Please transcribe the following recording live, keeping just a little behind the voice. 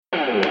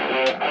Okay,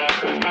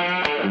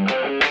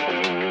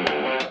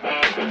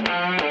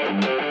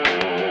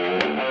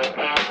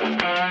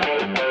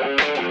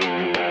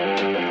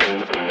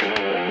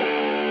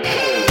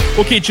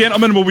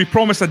 gentlemen, well, we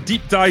promised a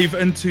deep dive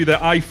into the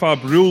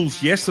IFAB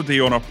rules yesterday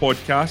on our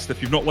podcast.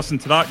 If you've not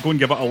listened to that, go and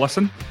give it a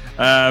listen,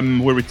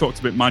 where we talked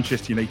about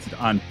Manchester United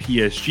and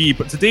PSG.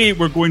 But today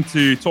we're going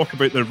to talk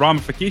about the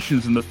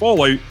ramifications and the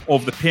fallout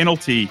of the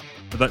penalty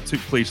that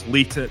took place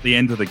late at the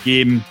end of the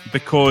game,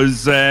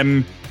 because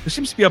there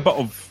seems to be a bit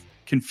of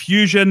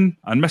confusion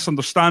and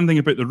misunderstanding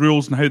about the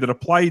rules and how they're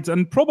applied,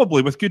 and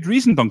probably with good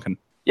reason, Duncan.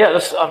 Yeah,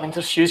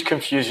 there's huge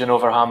confusion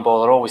over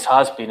handball. There always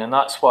has been, and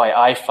that's why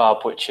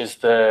IFAB, which is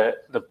the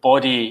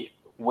body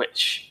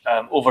which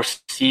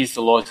oversees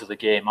the laws of the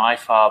game,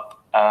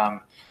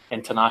 IFAB,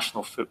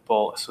 International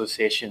Football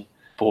Association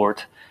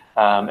Board,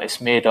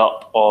 it's made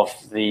up of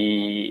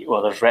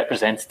there's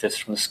representatives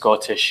from the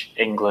Scottish,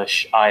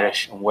 English,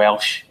 Irish and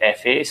Welsh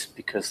FAs,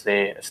 because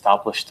they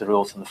established the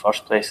rules in the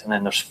first place, and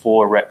then there's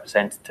 4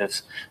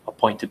 representatives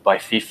appointed by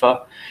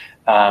FIFA.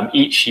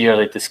 Each year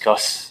they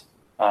discuss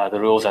the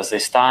rules as they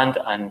stand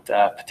and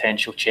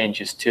potential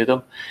changes to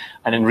them.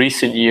 And in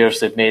recent years,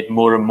 they've made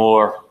more and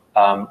more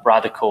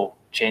radical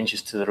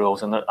changes to the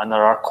rules. And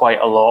there are quite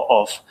a lot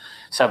of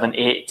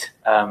 7-8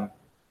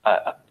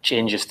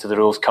 changes to the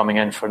rules coming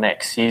in for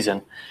next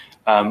season,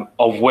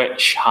 of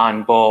which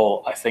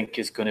handball, I think,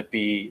 is going to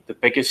be the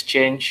biggest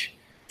change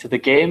to the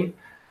game.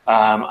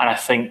 And I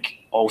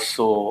think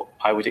also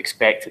I would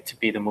expect it to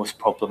be the most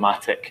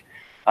problematic.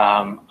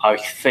 I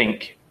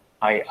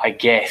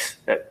guess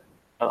that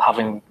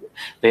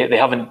they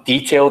haven't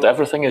detailed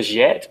everything as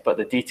yet, but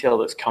the detail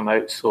that's come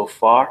out so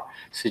far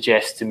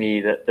suggests to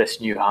me that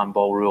this new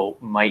handball rule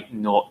might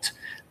not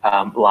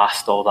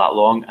last all that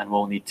long and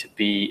will need to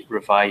be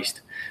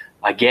revised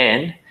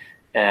again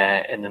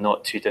in the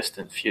not too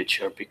distant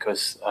future,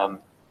 because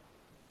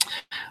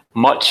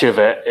much of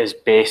it is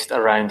based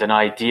around an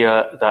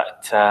idea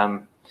that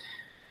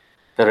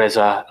there is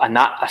a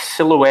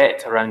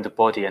silhouette around the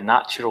body, a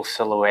natural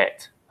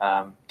silhouette.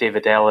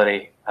 David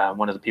Ellery,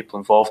 one of the people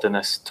involved in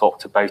this,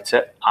 talked about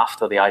it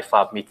after the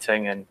IFAB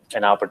meeting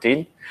in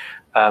Aberdeen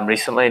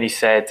recently, and he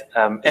said,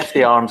 if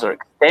the arms are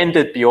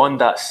extended beyond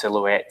that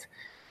silhouette,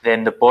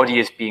 then the body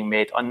is being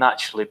made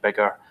unnaturally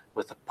bigger,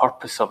 with the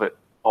purpose of it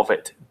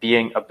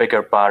being a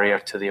bigger barrier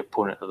to the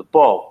opponent of the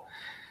ball.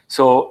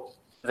 So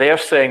they're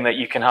saying that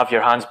you can have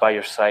your hands by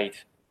your side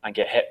and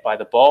get hit by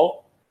the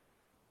ball,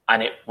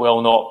 and it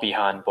will not be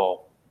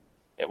handball.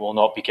 It will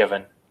not be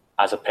given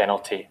as a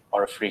penalty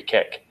or a free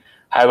kick.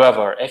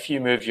 However, if you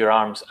move your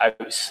arms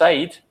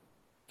outside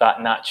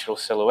that natural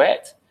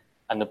silhouette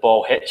and the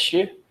ball hits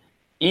you,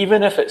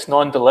 even if it's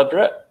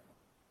non-deliberate,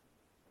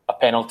 a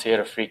penalty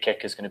or a free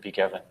kick is going to be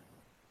given.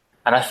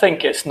 And I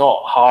think it's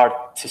not hard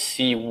to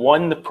see,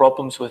 the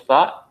problems with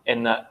that,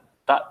 in that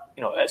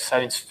it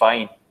sounds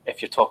fine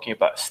if you're talking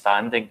about a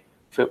standing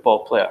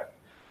football player.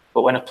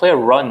 But when a player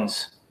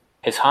runs,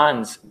 his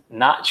hands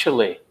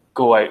naturally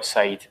go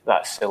outside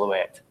that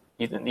silhouette.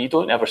 You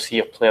don't ever see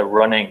a player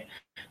running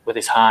with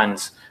his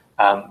hands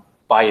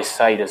by his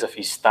side as if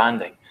he's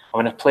standing. And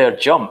when a player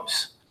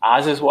jumps,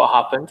 as is what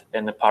happened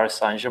in the Paris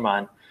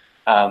Saint-Germain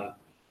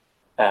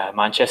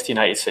Manchester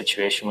United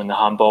situation when the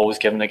handball was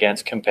given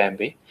against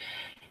Kimpembe,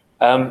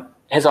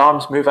 his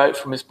arms move out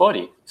from his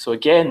body. So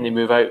again, they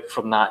move out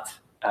from that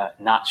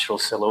natural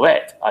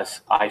silhouette,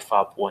 as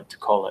IFAB want to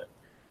call it.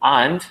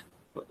 And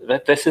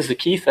this is the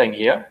key thing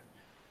here.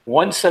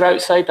 Once they're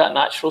outside that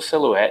natural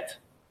silhouette,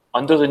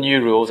 under the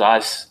new rules,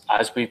 as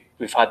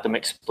we've had them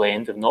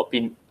explained, have not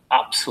been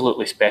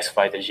absolutely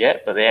specified as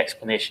yet, but the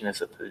explanation is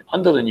that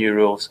under the new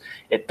rules,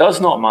 it does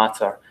not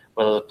matter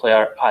whether the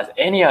player has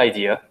any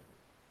idea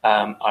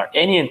or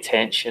any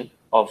intention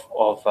of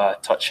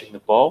touching the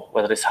ball,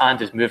 whether his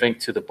hand is moving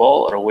to the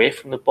ball or away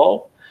from the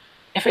ball.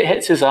 If it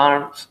hits his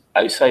arms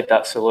outside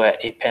that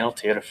silhouette, a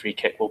penalty or a free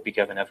kick will be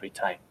given every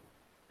time.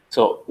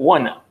 So,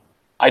 1,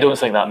 I don't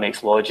think that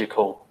makes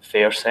logical,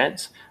 fair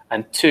sense.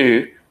 And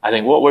 2, I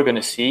think what we're going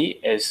to see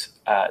is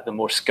the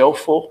more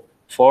skillful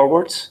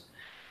forwards,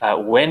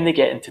 when they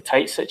get into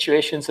tight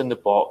situations in the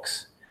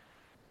box,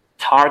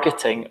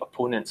 targeting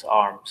opponents'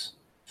 arms.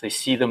 So they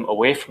see them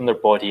away from their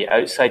body,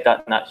 outside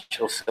that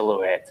natural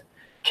silhouette,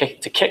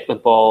 to kick the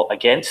ball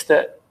against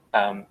it.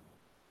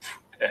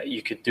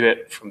 You could do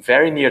it from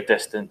very near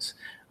distance.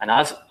 And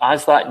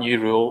as that new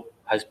rule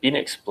has been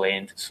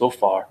explained so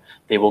far,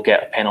 they will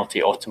get a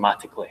penalty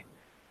automatically,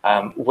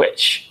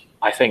 which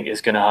I think is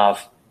going to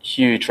have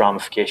huge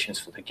ramifications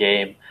for the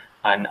game,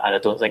 and I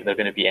don't think they're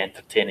going to be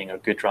entertaining or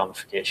good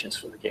ramifications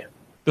for the game.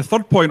 The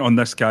third point on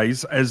this,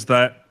 guys, is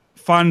that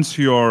fans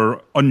who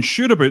are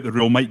unsure about the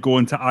rule might go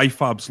into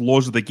IFAB's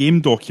Laws of the Game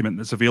document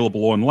that's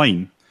available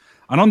online,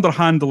 and under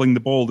handling the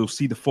ball, they'll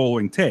see the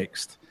following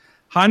text.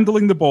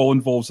 Handling the ball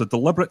involves a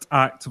deliberate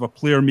act of a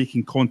player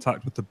making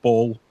contact with the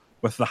ball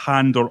with the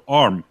hand or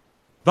arm.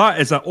 That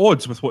is at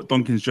odds with what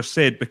Duncan's just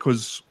said,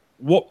 because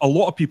what a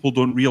lot of people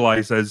don't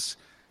realise is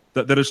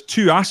that there is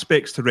 2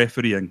 aspects to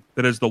refereeing.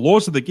 There is the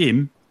laws of the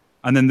game,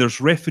 and then there's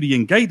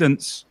refereeing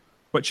guidance,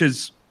 which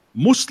is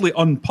mostly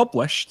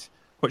unpublished,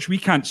 which we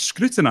can't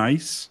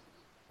scrutinise,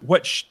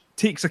 which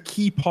takes a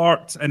key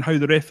part in how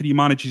the referee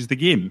manages the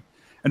game.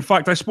 In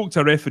fact, I spoke to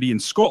a referee in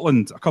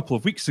Scotland a couple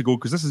of weeks ago,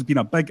 because this has been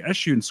a big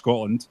issue in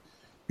Scotland,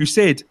 who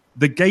said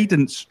the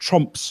guidance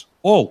trumps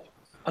all.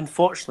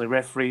 Unfortunately,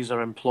 referees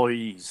are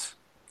employees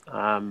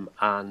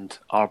and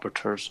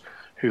arbiters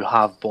who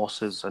have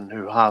bosses and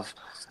who have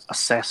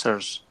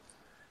assessors,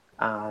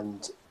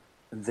 and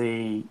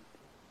they,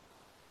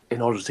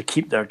 in order to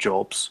keep their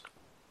jobs,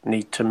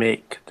 need to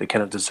make the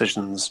kind of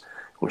decisions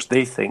which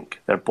they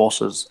think their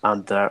bosses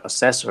and their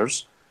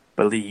assessors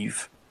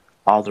believe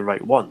are the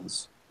right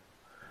ones.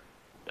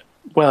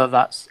 Whether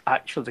that's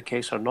actually the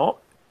case or not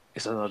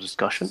is another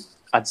discussion.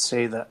 I'd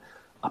say that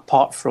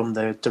apart from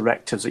the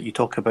directives that you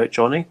talk about,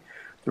 Johnny,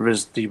 there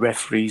is the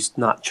referee's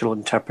natural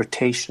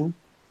interpretation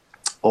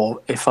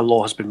or if a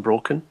law has been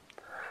broken.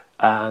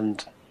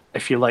 And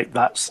if you like,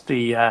 that's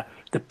the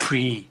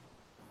pre-VAR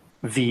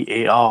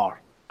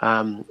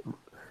kind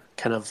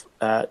of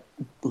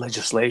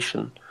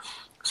legislation.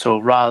 So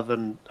rather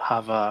than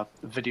have a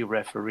video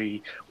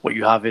referee, what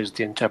you have is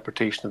the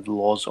interpretation of the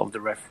laws of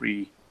the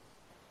referee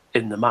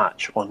in the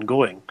match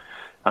ongoing.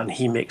 And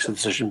he makes a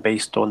decision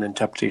based on the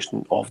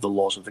interpretation of the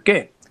laws of the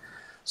game.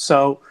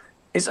 So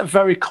it's a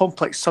very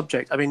complex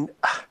subject. I mean,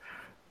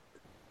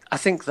 I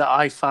think that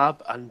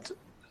IFAB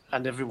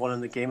and everyone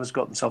in the game has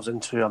got themselves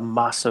into a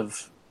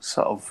massive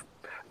sort of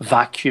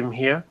vacuum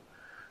here,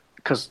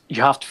 because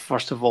you have to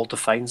first of all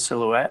define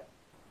silhouette.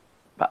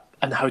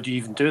 And how do you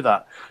even do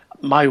that?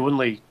 My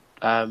only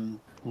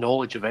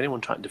knowledge of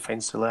anyone trying to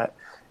define silhouette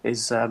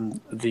is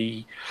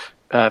the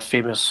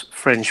famous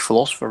French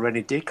philosopher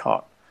René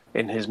Descartes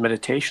in his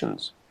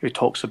Meditations, who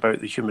talks about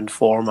the human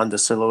form and the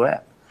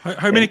silhouette.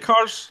 How many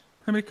cars?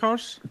 How many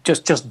cars?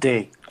 Just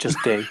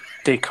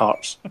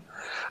Descartes.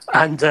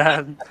 And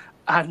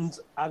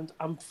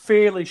I'm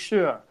fairly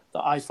sure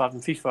that IFAB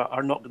and FIFA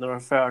are not going to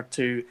refer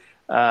to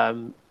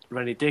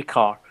René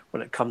Descartes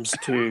when it comes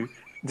to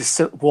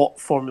what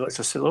formulates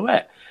a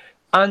silhouette.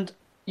 And,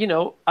 you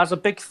know, as a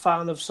big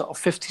fan of sort of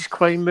 50s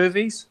crime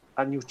movies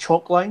and your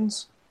chalk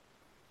lines,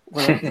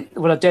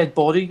 when a dead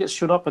body gets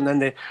shown up and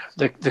then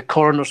the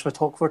coroner's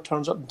photographer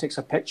turns up and takes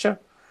a picture,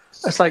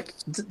 it's like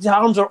the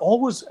arms are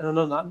always in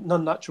an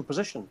unnatural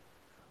position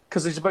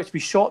because he's about to be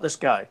shot, this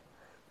guy.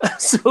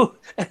 So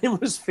anyone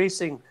who's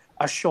facing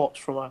a shot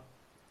from a,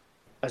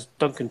 as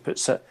Duncan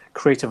puts it,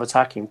 creative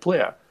attacking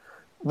player,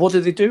 what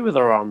do they do with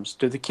their arms?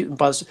 Do they keep them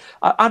by the...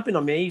 I've been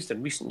amazed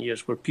in recent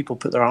years where people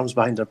put their arms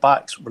behind their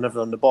backs whenever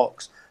they're in the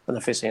box and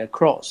they're facing a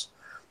cross.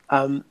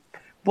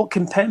 What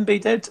Kimpembe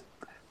did,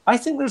 I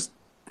think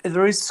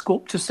there is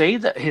scope to say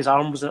that his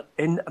arm was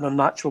in an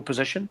unnatural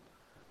position,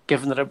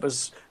 given that it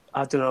was,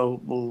 I don't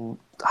know,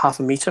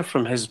 half a metre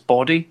from his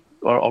body,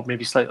 or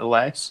maybe slightly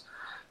less,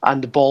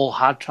 and the ball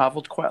had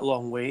travelled quite a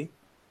long way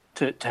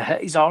to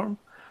hit his arm.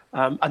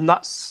 And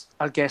that's,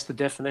 I guess, the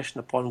definition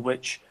upon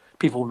which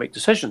people will make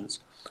decisions.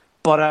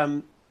 But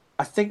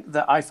I think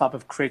that IFAB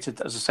have created,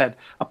 as I said,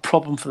 a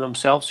problem for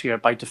themselves here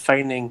by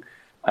defining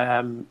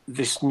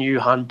this new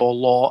handball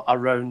law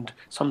around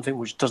something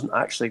which doesn't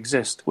actually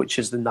exist, which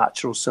is the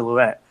natural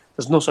silhouette.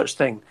 There's no such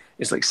thing.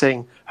 It's like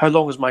saying, how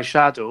long is my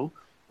shadow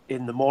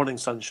in the morning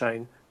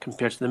sunshine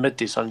compared to the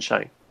midday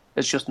sunshine?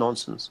 It's just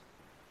nonsense.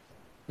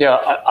 Yeah,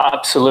 I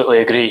absolutely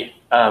agree.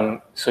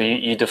 So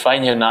you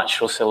define your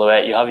natural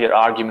silhouette, you have your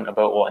argument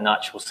about what a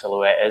natural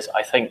silhouette is.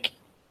 I think,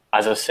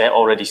 as I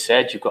already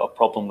said, you've got a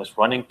problem with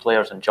running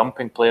players and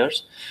jumping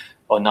players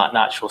on that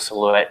natural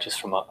silhouette just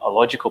from a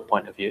logical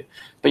point of view.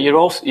 But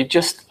you're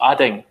just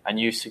adding a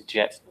new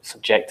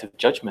subjective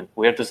judgment.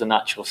 Where does the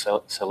natural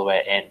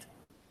silhouette end?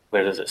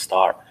 Where does it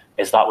start?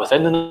 Is that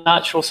within the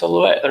natural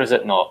silhouette or is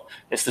it not?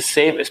 It's the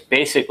same. It's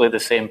basically the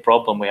same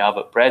problem we have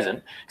at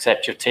present,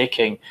 except you're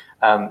taking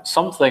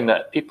something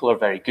that people are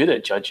very good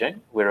at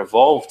judging. We're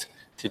evolved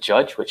to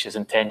judge, which is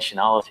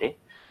intentionality,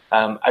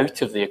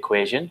 out of the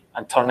equation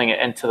and turning it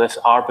into this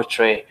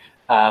arbitrary.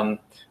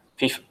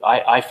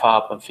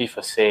 IFAB and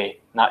FIFA say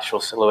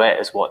natural silhouette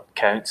is what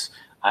counts,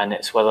 and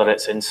it's whether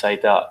it's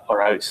inside that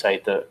or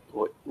outside that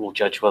we'll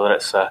judge whether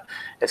it's a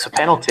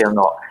penalty or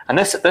not. And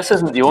this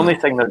isn't the only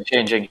thing that's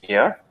changing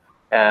here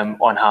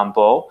on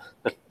handball.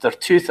 There are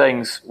two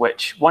things,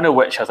 one of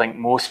which I think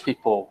most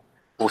people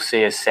will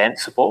say is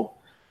sensible,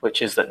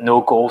 which is that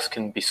no goals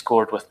can be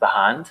scored with the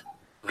hand,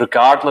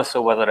 regardless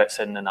of whether it's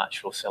in the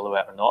natural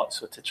silhouette or not.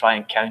 So to try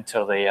and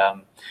counter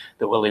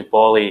the Willy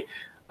Bolly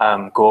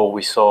goal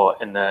we saw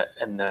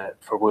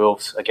for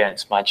Wolves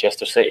against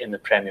Manchester City in the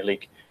Premier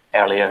League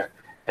earlier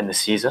in the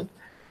season.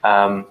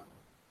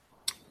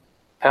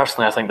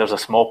 Personally, I think there's a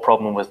small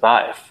problem with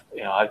that. If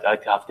I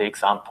have the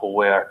example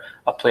where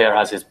a player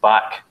has his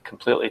back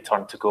completely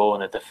turned to goal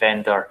and a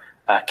defender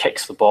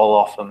kicks the ball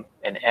off him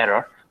in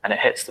error and it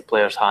hits the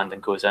player's hand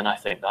and goes in. I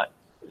think that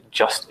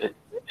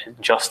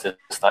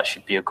that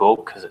should be a goal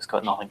because it's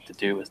got nothing to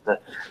do with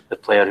the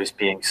player who's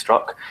being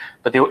struck.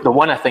 But the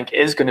one I think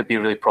is going to be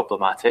really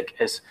problematic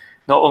is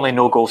not only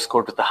no goals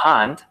scored with the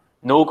hand,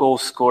 no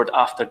goals scored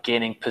after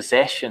gaining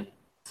possession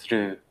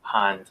through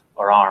hand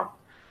or arm.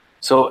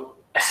 So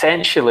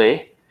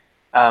essentially,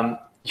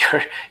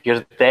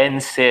 you're then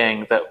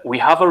saying that we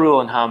have a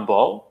rule in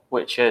handball,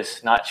 which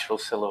is natural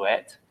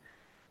silhouette,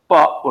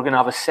 but we're going to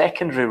have a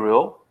secondary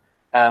rule.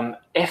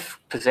 If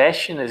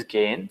possession is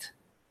gained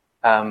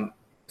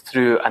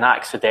through an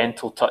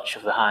accidental touch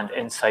of the hand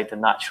inside the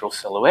natural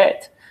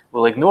silhouette,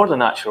 we'll ignore the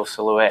natural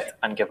silhouette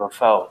and give a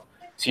foul.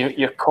 So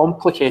you're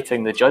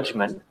complicating the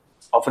judgment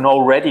of an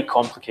already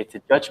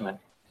complicated judgment.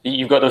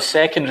 You've got those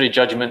secondary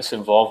judgments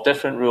involved,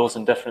 different rules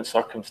in different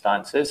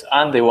circumstances,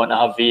 and they want to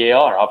have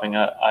VAR having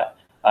a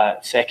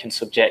second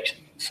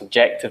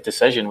subjective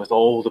decision with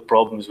all the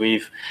problems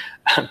we've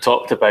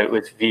talked about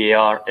with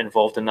VAR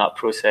involved in that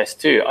process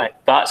too.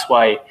 That's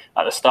why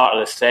at the start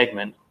of this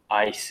segment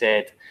I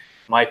said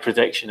my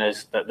prediction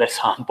is that this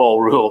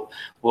handball rule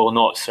will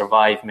not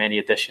survive many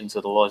editions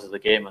of the laws of the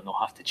game, and they'll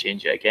have to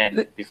change it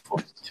again before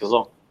too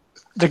long.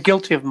 They're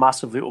guilty of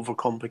massively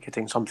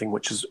overcomplicating something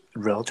which is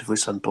relatively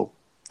simple.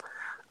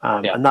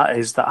 And that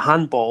is that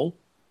handball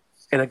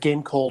in a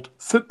game called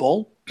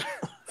football,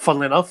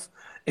 funnily enough,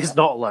 is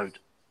not allowed.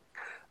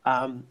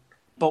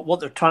 But what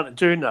they're trying to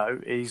do now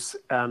is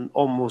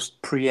almost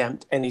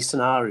preempt any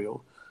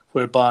scenario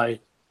whereby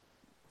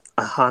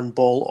a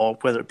handball, or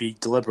whether it be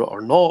deliberate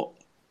or not,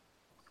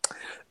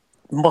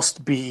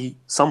 must be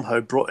somehow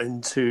brought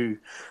into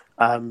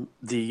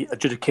the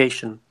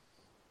adjudication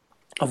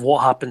of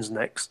what happens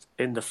next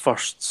in the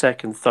first,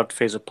 second, third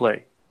phase of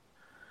play,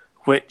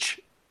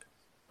 which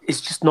is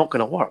just not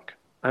going to work.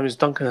 And as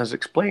Duncan has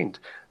explained,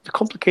 the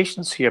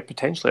complications here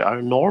potentially are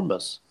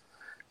enormous.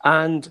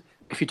 And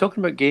if you're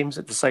talking about games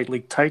that decide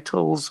league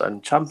titles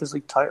and Champions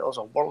League titles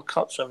or World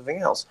Cups or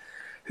everything else,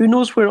 who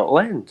knows where it'll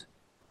end?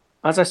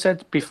 As I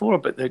said before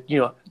about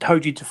how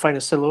do you define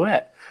a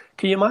silhouette?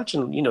 Can you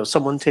imagine,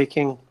 someone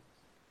taking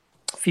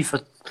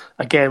FIFA,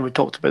 again, we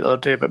talked about the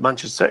other day about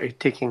Manchester City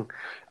taking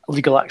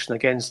legal action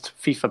against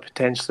FIFA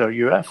potentially, or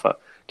UEFA.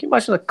 Can you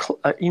imagine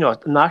a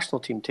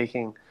national team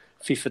taking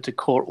FIFA to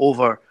court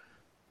over,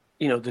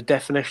 the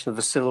definition of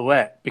the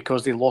silhouette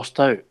because they lost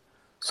out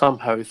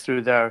somehow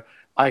through their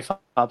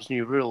IFAB's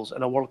new rules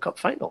in a World Cup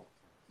final?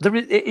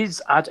 It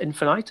is ad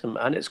infinitum,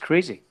 and it's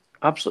crazy,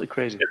 absolutely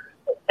crazy.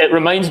 This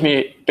reminds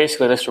me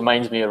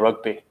of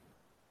rugby.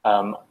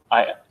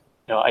 I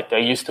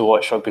used to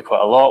watch rugby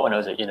quite a lot when I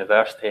was at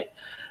university.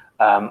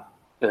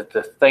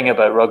 The thing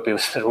about rugby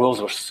was the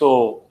rules were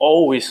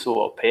always so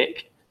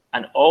opaque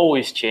and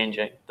always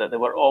changing that they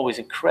were always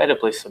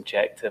incredibly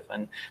subjective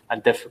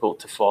and difficult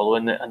to follow.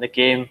 And the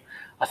game,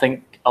 I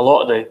think a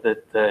lot of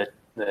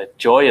the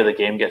joy of the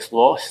game gets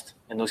lost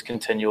in those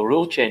continual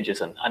rule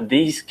changes. And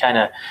these kind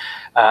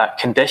of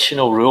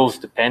conditional rules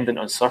dependent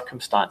on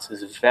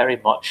circumstances is very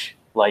much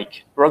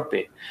like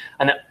rugby.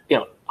 And,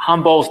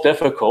 handball's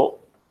difficult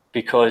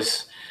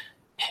because,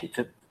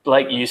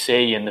 like you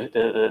say, and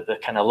the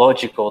kind of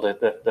logical,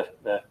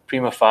 the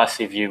prima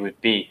facie view would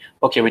be,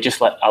 okay, we just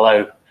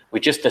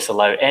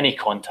disallow any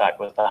contact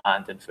with the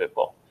hand in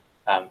football.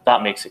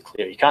 That makes it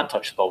clear. You can't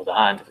touch the ball with the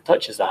hand. If it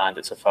touches the hand,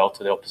 it's a foul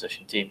to the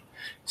opposition team.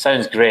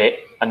 Sounds great.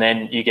 And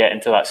then you get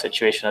into that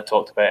situation I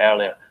talked about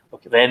earlier.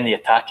 Okay, then the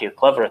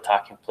clever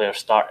attacking players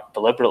start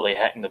deliberately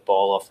hitting the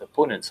ball off the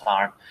opponent's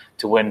arm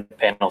to win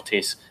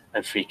penalties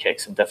and free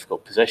kicks in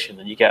difficult position,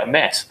 and you get a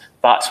mess.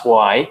 That's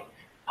why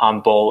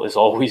handball has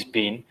always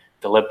been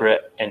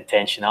deliberate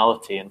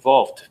intentionality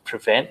involved to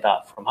prevent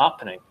that from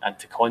happening and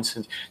to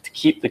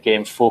keep the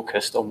game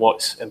focused on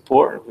what's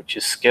important, which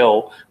is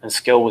skill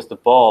with the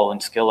ball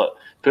and skill at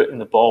putting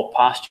the ball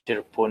past your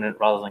opponent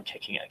rather than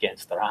kicking it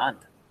against their hand.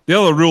 The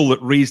other rule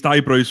that raised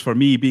eyebrows for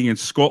me, being in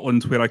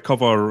Scotland where I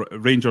cover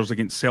Rangers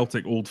against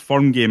Celtic Old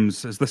Firm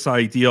games, is this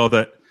idea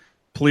that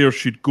players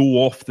should go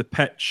off the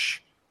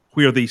pitch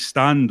where they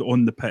stand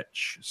on the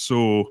pitch.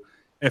 So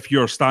if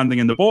you're standing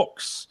in the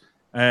box,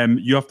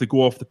 you have to go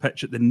off the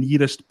pitch at the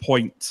nearest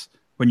point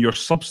when you're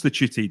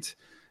substituted.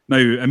 Now,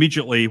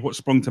 immediately what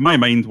sprung to my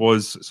mind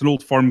was it's an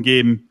Old Firm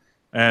game.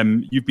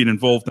 You've been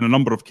involved in a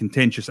number of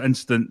contentious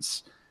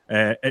incidents.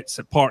 It's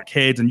at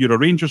Parkhead and you're a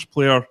Rangers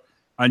player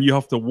and you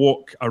have to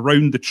walk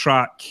around the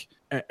track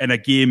in a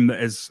game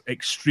that is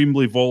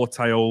extremely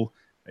volatile,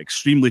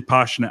 extremely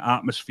passionate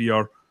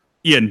atmosphere.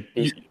 Ian,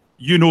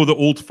 you know the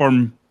Old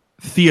Firm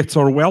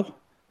theatre well.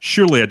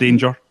 Surely a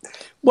danger.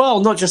 Well,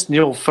 not just in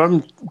the Old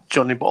Firm,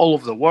 Johnny, but all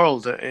over the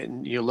world.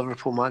 In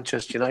Liverpool,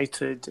 Manchester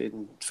United,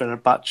 in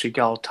Fenerbahce,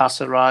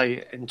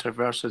 Galatasaray, Inter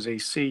versus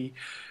AC.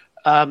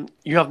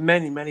 You have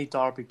many, many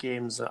derby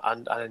games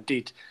and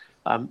indeed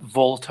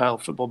volatile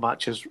football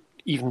matches,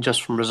 even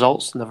just from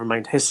results, never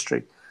mind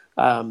history,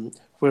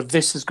 where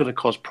this is going to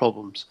cause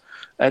problems.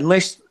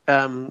 Unless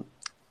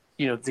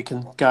they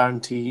can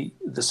guarantee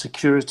the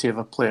security of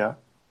a player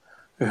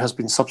who has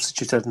been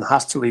substituted and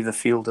has to leave the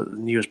field at the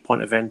nearest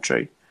point of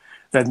entry,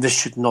 then this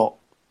should not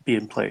be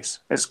in place.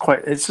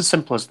 It's as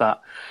simple as that.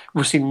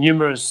 We've seen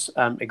numerous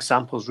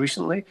examples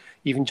recently,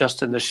 even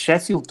just in the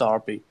Sheffield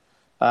derby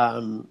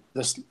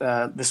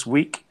this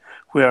week,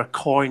 where a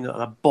coin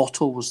and a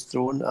bottle was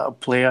thrown at a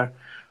player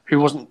who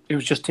was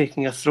just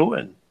taking a throw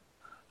in.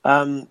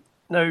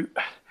 Now,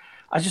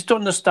 I just don't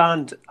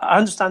understand. I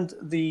understand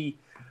the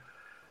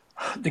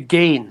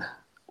gain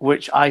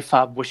which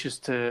IFAB wishes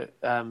to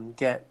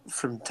get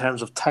from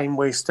terms of time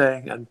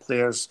wasting and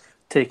players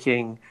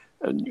taking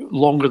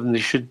longer than they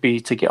should be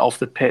to get off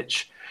the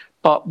pitch.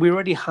 But we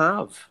already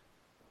have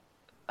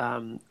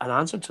an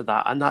answer to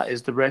that, and that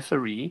is the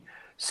referee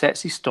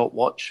sets his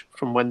stopwatch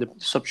from when the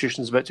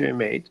substitution is about to be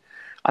made,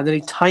 and then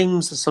he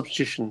times the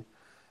substitution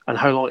and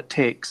how long it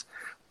takes.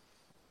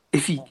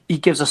 If he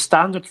gives a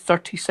standard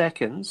 30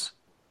 seconds,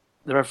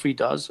 the referee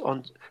does,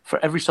 for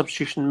every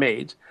substitution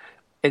made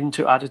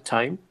into added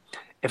time.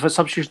 If a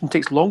substitution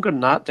takes longer than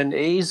that, then it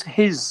is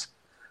his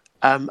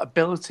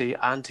ability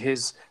and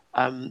his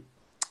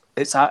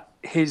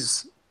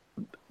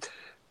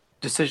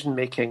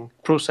decision-making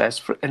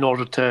process in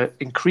order to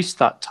increase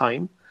that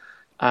time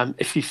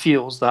if he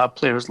feels that a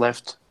player has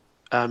left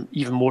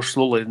even more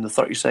slowly than the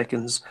 30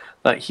 seconds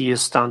that he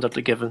is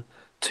standardly given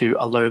to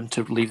allow him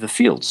to leave the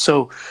field.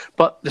 So,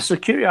 but the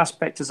security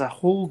aspect is a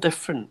whole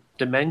different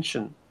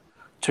dimension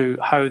to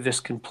how this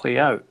can play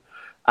out.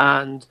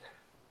 And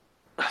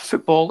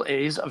football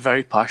is a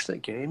very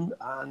passionate game.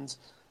 And,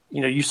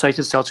 you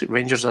cited Celtic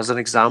Rangers as an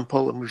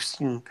example, and we've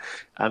seen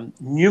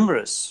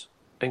numerous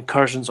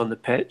incursions on the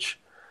pitch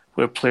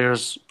where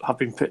players have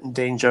been put in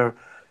danger,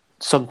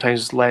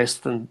 sometimes less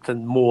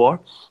than more,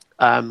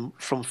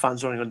 from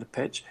fans running on the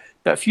pitch.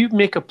 But if you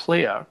make a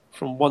player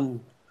from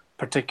one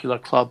particular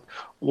club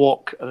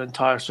walk an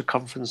entire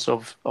circumference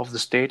of the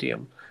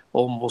stadium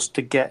almost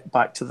to get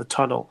back to the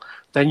tunnel,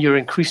 then you're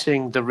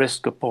increasing the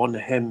risk upon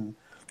him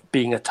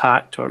being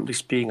attacked or at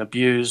least being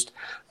abused.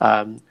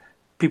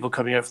 People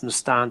coming out from the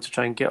stand to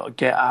try and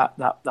get at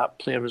that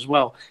player as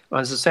well.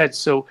 As I said,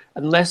 so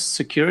unless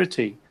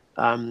security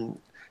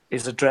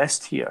is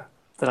addressed here,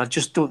 then I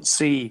just don't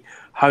see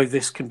how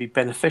this can be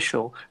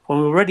beneficial when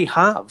we already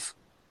have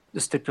the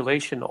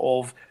stipulation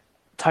of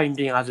time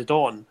being added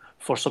on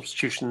for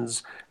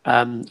substitutions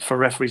for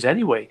referees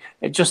anyway.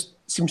 It just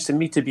seems to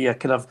me to be a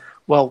kind of,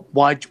 well,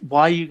 why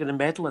are you going to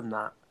meddle in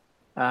that?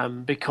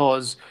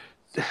 Because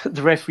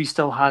the referee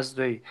still has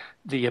the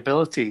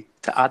ability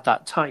to add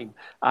that time.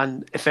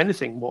 And if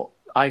anything, what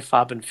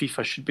IFAB and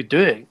FIFA should be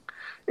doing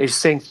is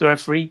saying to the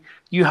referee,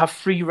 you have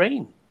free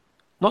reign.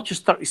 Not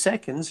just 30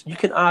 seconds, you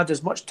can add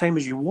as much time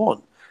as you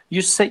want.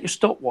 You just set your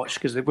stopwatch,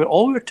 because we're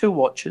all your 2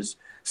 watches.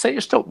 Set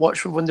your stopwatch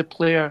for when the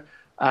player,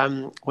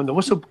 when the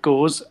whistle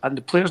goes and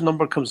the player's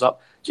number comes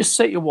up, just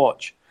set your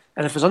watch.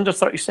 And if it's under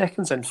 30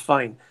 seconds, then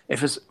fine.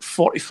 If it's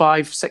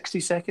 45, 60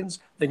 seconds,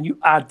 then you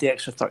add the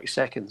extra 30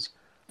 seconds.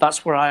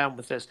 That's where I am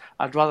with this.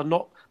 I'd rather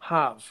not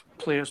have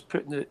players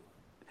put in the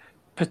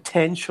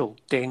potential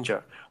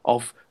danger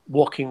of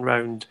walking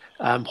around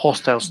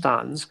hostile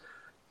stands,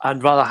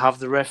 and rather have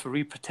the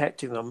referee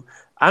protecting them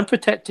and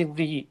protecting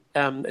the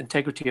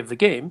integrity of the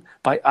game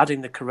by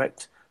adding the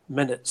correct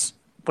minutes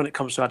when it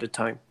comes to added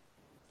time.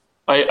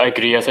 I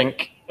agree. I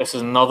think this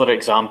is another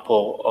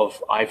example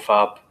of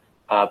IFAB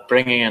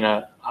bringing in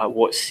a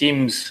what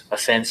seems a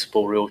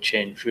sensible rule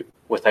change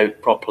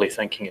without properly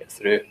thinking it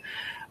through.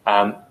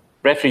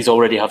 Referees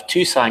already have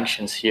 2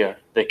 sanctions here.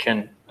 They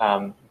can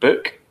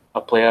book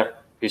a player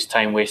who's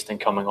time wasting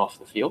coming off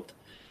the field,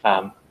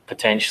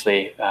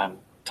 potentially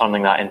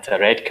turning that into a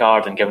red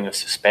card and giving a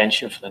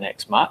suspension for the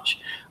next match,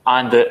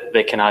 and that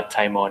they can add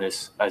time on,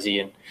 as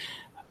Ian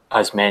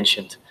has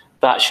mentioned.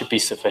 That should be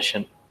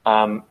sufficient.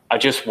 I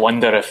just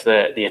wonder if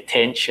the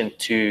attention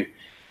to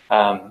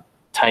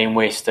time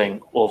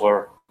wasting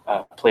over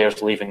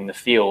players leaving the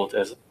field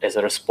is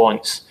a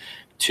response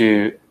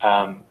to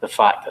the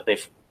fact that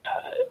they've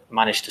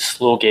managed to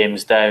slow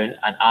games down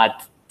and add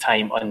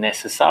time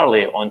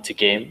unnecessarily onto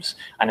games,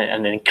 and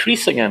an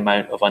increasing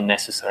amount of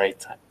unnecessary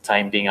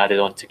time being added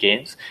onto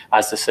games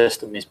as the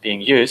system is being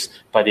used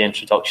by the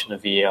introduction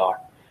of VAR.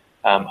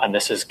 And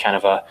this is kind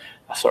of a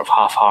sort of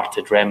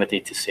half-hearted remedy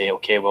to say,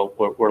 okay, well,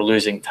 we're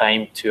losing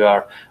time to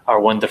our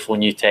wonderful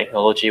new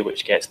technology,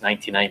 which gets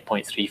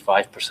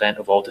 99.35%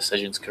 of all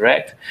decisions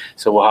correct.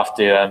 So we'll have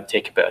to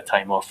take a bit of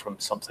time off from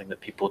something that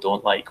people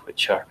don't like,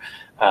 which are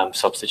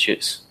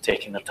substitutes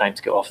taking their time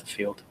to get off the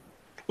field.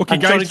 Okay,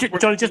 guys.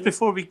 Johnny, just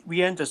before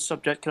we end this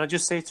subject, can I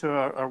just say to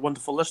our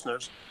wonderful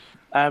listeners,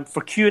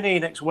 for Q&A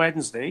next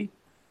Wednesday,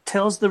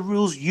 tell us the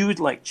rules you would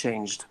like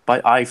changed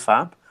by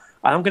IFAB.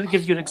 And I'm going to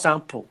give you an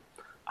example.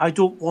 I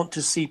don't want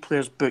to see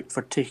players booked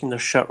for taking their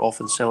shirt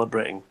off and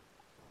celebrating.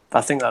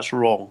 I think that's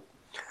wrong.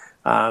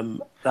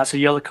 That's a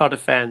yellow card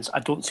offence. I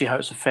don't see how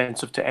it's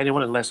offensive to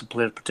anyone unless the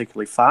player is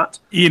particularly fat.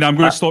 Ian, I'm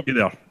going to stop you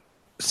there.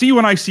 See,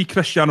 when I see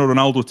Cristiano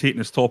Ronaldo taking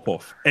his top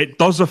off, it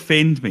does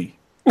offend me.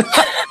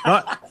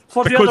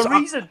 For the other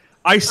reason.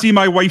 I see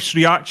my wife's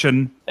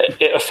reaction.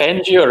 It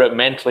offends you or it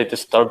mentally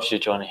disturbs you,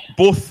 Johnny?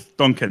 Both,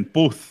 Duncan,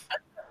 both.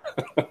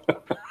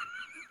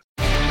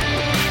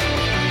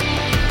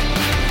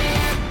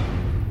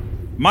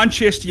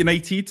 Manchester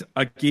United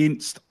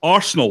against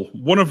Arsenal.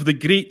 One of the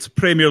great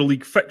Premier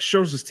League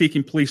fixtures is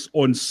taking place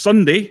on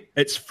Sunday.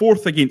 It's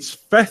 4th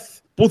against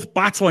 5th, both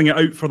battling it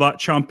out for that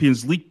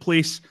Champions League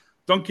place.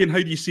 Duncan,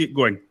 how do you see it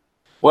going?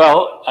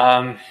 Well,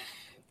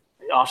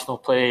 Arsenal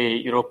play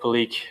Europa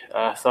League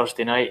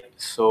Thursday night,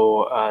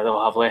 so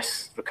they'll have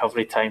less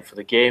recovery time for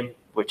the game,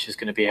 which is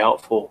going to be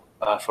helpful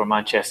for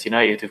Manchester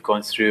United, who've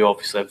gone through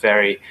obviously a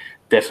very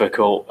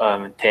difficult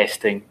and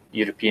testing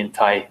European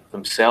tie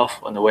themselves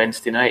on the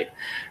Wednesday night.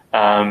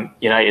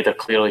 United are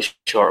clearly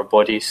short of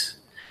bodies.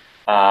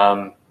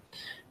 They'll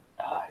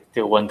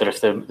wonder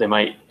if they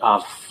might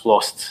have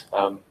lost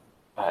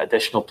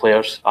additional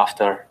players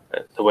after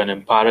the win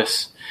in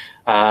Paris.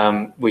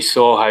 We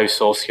saw how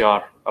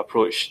Solskjaer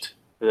approached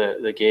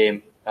the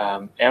game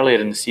earlier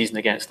in the season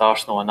against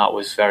Arsenal, and that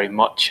was very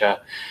much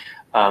a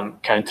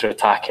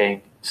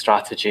counter-attacking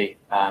strategy,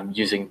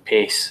 using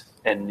pace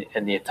in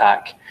the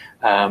attack.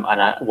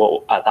 And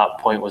what at that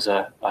point was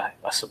a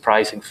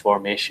surprising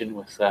formation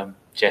with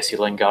Jesse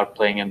Lingard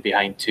playing in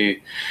behind two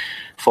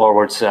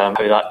forwards. How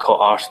that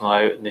caught Arsenal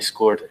out, and they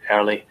scored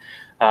early.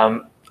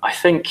 I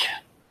think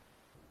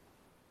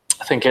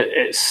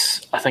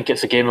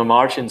it's a game of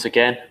margins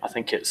again. I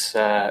think it's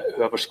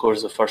whoever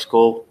scores the first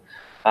goal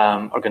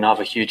are going to have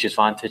a huge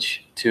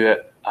advantage to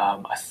it.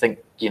 I think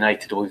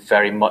United will be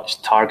very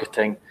much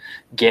targeting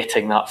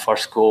getting that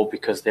first goal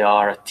because they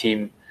are a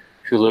team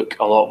who look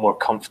a lot more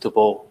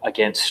comfortable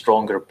against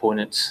stronger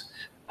opponents,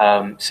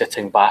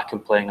 sitting back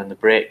and playing on the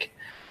break,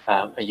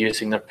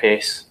 using their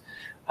pace.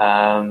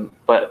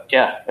 But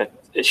yeah,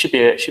 it should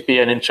be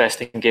an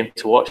interesting game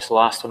to watch. The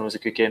last one was a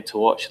good game to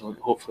watch, and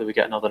hopefully we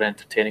get another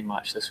entertaining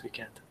match this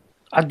weekend.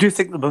 I do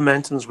think the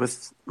momentum's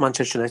with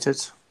Manchester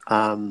United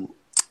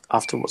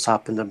after what's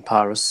happened in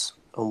Paris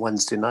on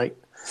Wednesday night.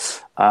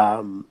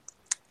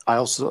 I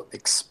also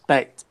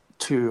expect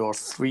 2 or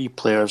 3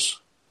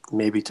 players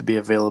maybe to be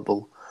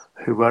available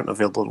who weren't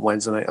available on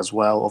Wednesday night as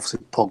well. Obviously,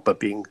 Pogba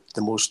being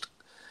the most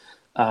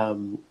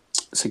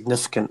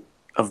significant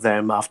of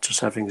them after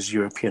serving his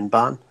European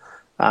ban.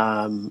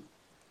 And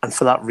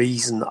for that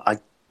reason, I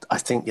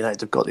think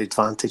United have got the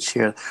advantage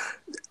here.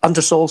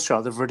 Under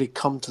Solskjaer, they've already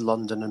come to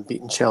London and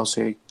beaten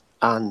Chelsea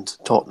and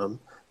Tottenham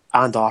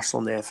and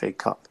Arsenal in the FA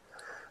Cup.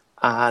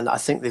 And I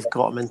think they've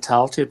got a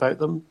mentality about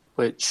them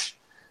which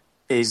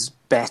is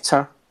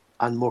better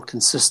and more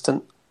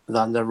consistent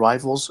than their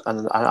rivals.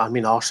 And I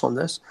mean Arsenal in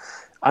this.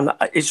 And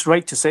it's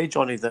right to say,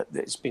 Johnny, that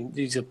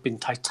these have been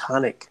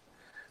titanic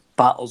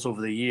battles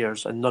over the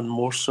years, and none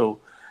more so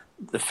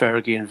the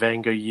Fergie and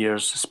Wenger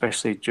years,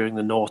 especially during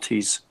the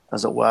noughties,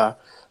 as it were.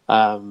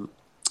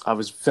 I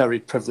was very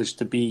privileged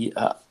to be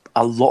at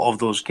a lot of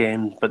those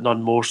games, but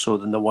none more so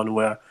than the one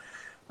where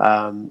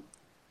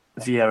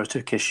Vieira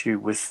took issue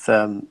with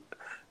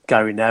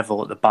Gary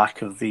Neville at the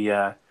back of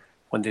the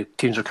when the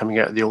teams were coming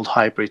out of the old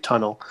Highbury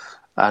Tunnel,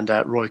 and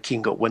Roy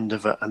Keane got wind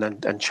of it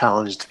and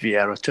challenged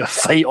Vieira to a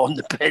fight on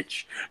the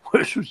pitch,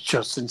 which was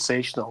just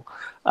sensational,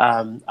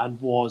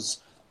 and was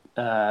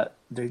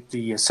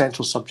the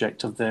central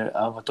subject of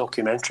a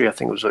documentary. I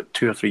think it was like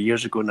 2 or 3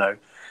 years ago now,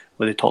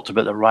 where they talked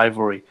about the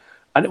rivalry.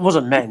 And it was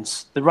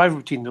immense. The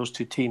rivalry between those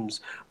two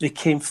teams, they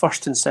came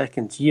first and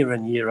second year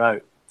in, year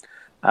out.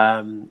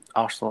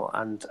 Arsenal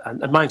and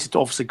Man Utd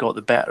obviously got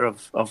the better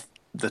of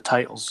the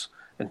titles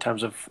in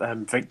terms of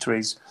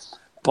victories,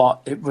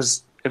 but it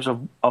was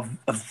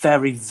a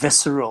very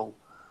visceral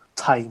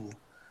time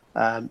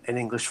in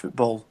English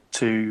football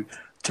to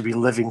be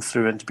living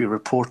through and to be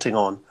reporting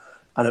on.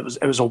 And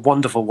it was a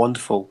wonderful,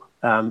 wonderful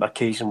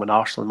occasion when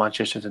Arsenal and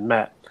Manchester United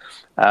met.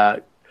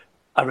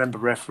 I remember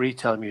a referee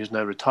telling me, who's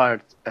now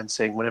retired, and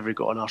saying whenever he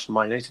got an Arsenal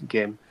Man United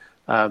game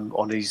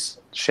on his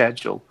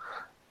schedule,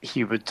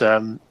 he would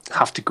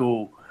have to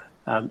go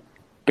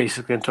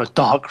basically into a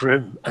dark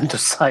room and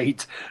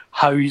decide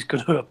how he's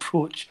going to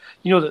approach.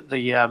 You know that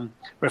the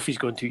referees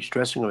go into each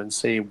dressing room and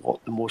say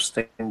what the most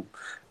thing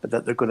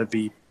that they're going to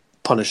be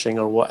punishing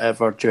or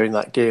whatever during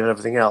that game and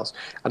everything else.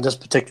 And this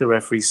particular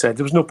referee said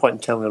there was no point in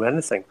telling them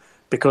anything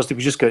because they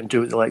would just go out and do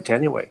what they liked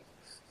anyway.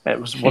 It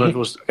was one of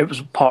those. It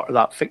was part of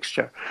that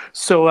fixture.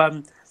 So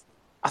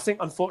I think,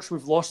 unfortunately,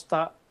 we've lost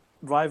that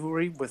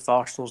rivalry with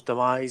Arsenal's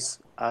demise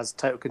as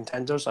title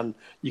contenders, and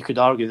you could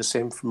argue the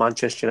same for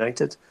Manchester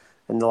United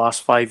in the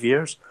last 5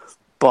 years.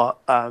 But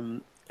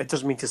it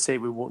doesn't mean to say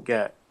we won't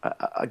get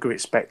a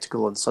great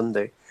spectacle on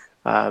Sunday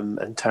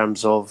in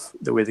terms of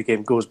the way the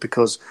game goes,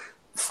 because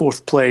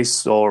fourth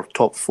place or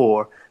top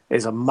 4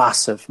 is a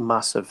massive,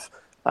 massive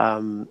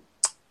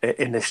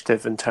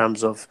initiative in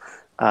terms of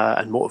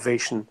and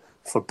motivation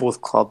for both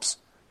clubs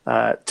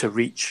to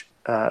reach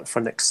for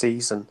next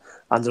season.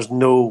 And there's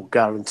no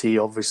guarantee,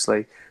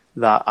 obviously,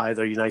 that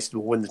either United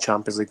will win the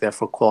Champions League,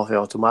 therefore qualify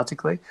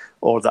automatically,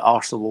 or that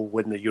Arsenal will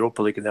win the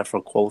Europa League and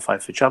therefore qualify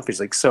for the Champions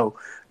League. So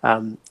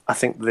I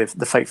think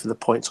the fight for the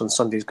points on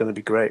Sunday is going to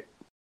be great.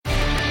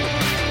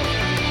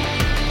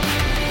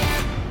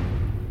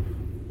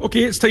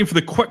 Okay, it's time for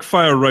the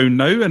quickfire round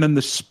now, and in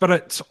the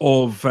spirit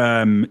of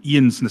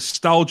Ian's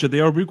nostalgia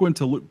there, we're going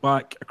to look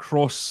back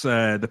across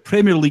the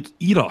Premier League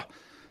era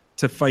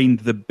to find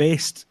the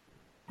best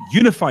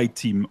unified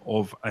team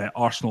of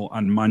Arsenal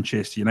and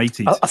Manchester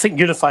United. I think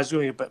unified is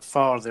going a bit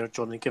far there,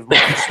 Johnny, given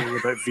what you're saying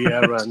about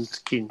Vieira and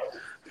Keane.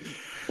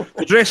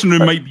 The dressing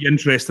room might be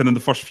interesting in the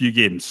first few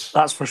games.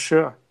 That's for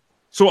sure.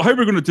 So how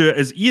we're going to do it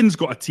is Ian's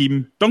got a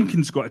team,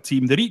 Duncan's got a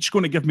team. They're each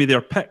going to give me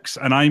their picks,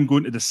 and I'm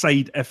going to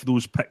decide if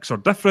those picks are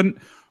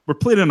different. We're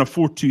playing in a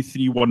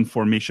 4-2-3-1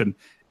 formation.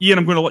 Ian,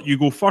 I'm going to let you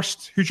go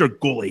first. Who's your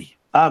goalie?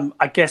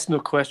 I guess no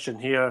question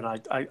here, and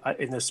I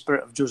in the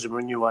spirit of Jose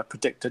Mourinho, I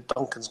predicted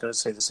Duncan's going to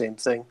say the same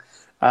thing.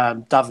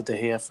 David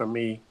De Gea, for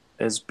me,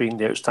 has been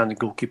the outstanding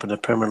goalkeeper in the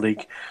Premier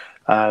League,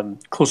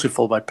 closely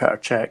followed by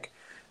Petr Cech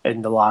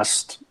in the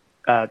last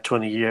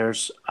 20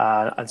 years,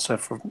 and so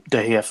for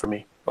De Gea for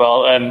me.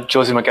 Well,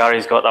 Jose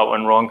Magary's got that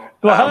one wrong.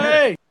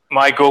 Hey!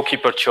 My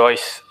goalkeeper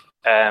choice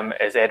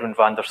is Edwin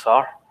van der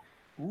Sar.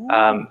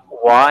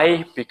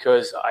 Why?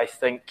 Because I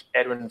think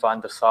Edwin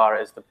van der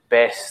Sar is the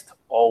best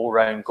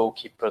all-round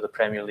goalkeeper the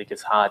Premier League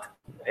has had.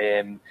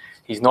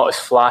 He's not as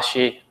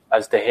flashy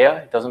as De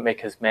Gea. He doesn't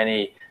make as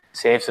many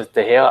saves as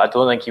De Gea. I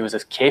don't think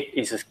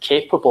he's as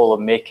capable of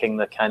making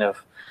the kind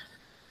of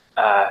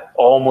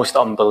almost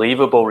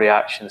unbelievable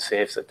reaction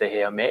saves that De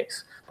Gea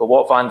makes. But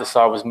what Van der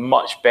Sar was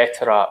much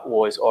better at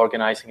was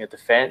organising a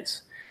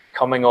defence,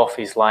 coming off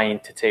his line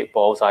to take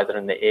balls either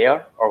in the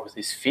air or with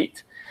his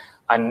feet.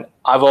 And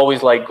I've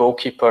always liked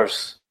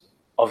goalkeepers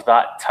of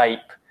that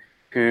type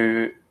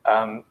who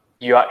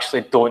you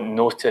actually don't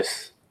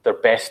notice their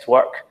best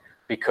work,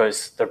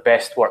 because their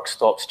best work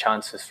stops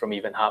chances from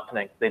even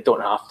happening. They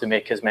don't have to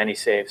make as many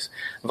saves.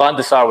 Van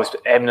der Sar was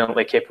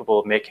eminently capable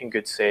of making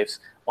good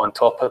saves on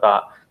top of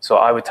that. So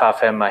I would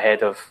have him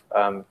ahead of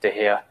De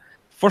Gea.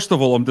 First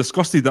of all, I'm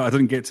disgusted that I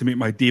didn't get to make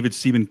my David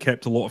Seaman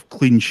kept a lot of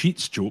clean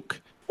sheets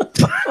joke.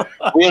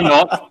 We're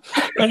not.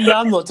 Yeah,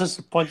 I'm not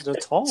disappointed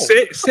at all.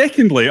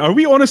 Secondly, are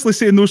we honestly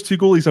saying those two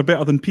goalies are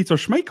better than Peter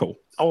Schmeichel?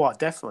 Oh,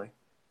 definitely.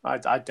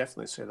 I'd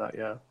definitely say that,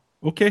 yeah.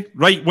 Okay,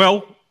 right.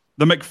 Well,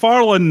 the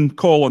McFarlane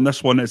call on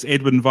this one is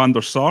Edwin van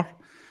der Sar.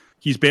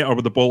 He's better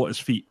with the ball at his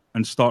feet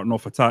and starting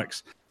off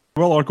attacks.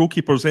 Well, our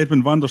goalkeeper is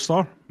Edwin van der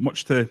Sar,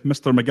 much to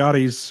Mr.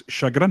 Magary's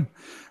chagrin.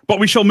 But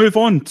we shall move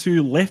on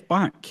to left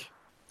back.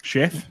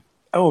 Chef?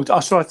 Oh,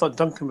 sorry, I thought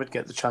Duncan would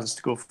get the chance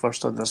to go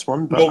first on this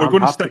one. But well, we're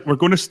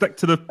going to stick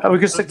to the... We're going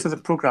to stick to the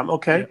programme,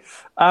 okay.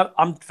 Yeah.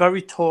 I'm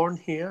very torn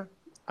here,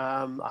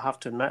 I have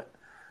to admit,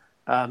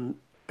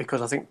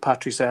 because I think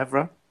Patrice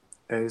Evra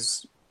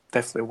is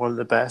definitely one of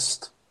the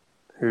best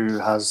who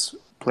has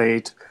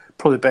played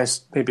probably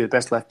maybe the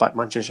best left-back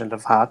Manchester United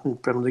have had in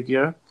Premier League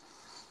year.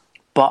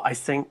 But I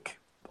think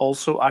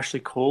also Ashley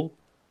Cole,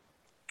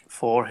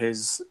 for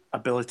his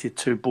ability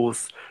to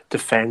both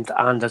defend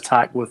and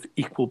attack with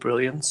equal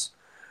brilliance,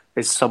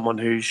 is someone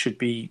who should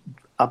be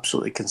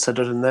absolutely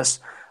considered in this.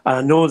 And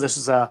I know this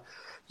is a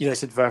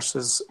United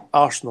versus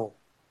Arsenal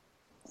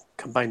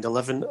combined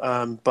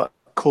 11, but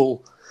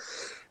Cole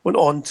went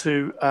on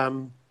to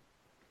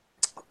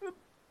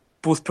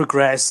both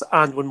progress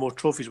and win more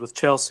trophies with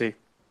Chelsea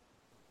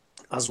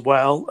as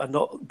well. And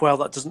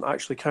that doesn't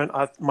actually count.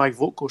 My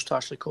vote goes to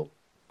Ashley Cole.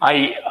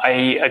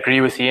 I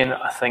agree with Ian.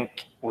 I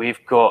think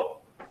we've got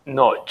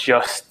not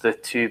just the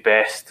two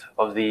best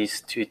of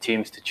these two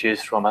teams to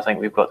choose from. I think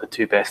we've got the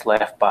two best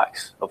left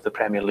backs of the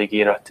Premier League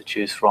era to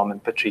choose from in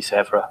Patrice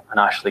Evra and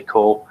Ashley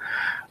Cole.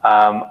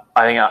 I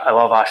think I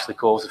love Ashley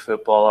Cole as a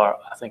footballer.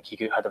 I think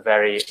he had a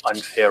very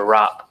unfair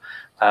rap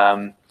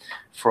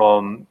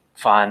from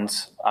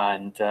fans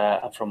and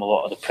from a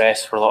lot of the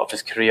press for a lot of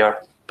his career.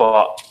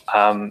 But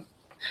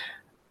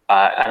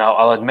and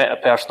I'll admit a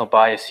personal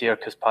bias here,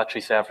 because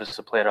Patrice Evra is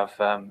a player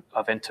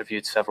I've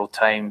interviewed several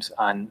times,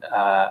 and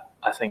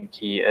I think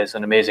he is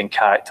an amazing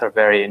character,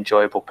 very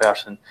enjoyable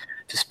person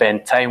to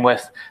spend time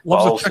with.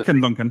 Loves a chicken,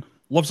 Duncan.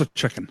 Loves a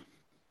chicken.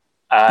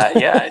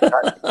 Yeah,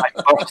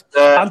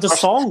 and a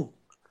song,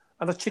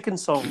 and a chicken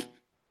song.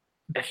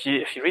 If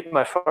you read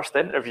my first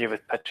interview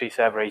with Patrice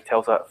Evra, he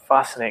tells a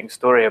fascinating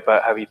story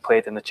about how he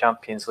played in the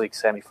Champions League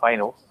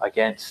semi-final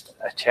against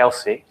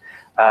Chelsea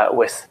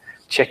with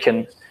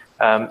chicken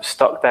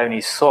stuck down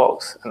his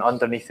socks and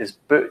underneath his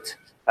boot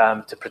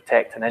to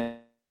protect an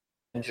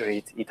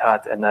injury he'd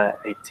had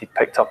he'd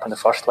picked up in the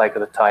first leg of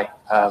the tie,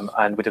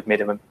 and would have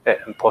made it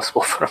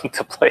impossible for him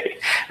to play.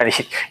 And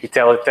he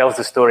tells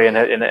the story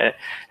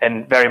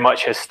in very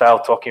much his style,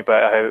 talking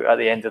about how at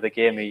the end of the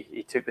game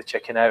he took the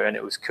chicken out and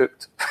it was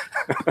cooked.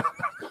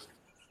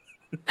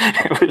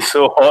 It was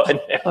so hot in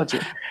there.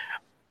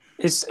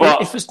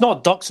 If it's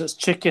not ducks, it's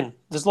chicken.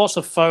 There's lots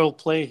of foul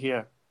play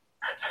here.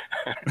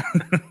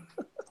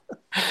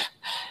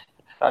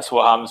 That's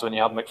what happens when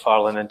you have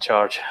McFarlane in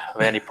charge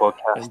of any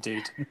podcast.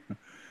 Indeed.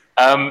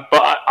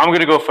 But I'm going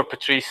to go for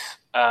Patrice.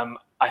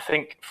 I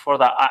think for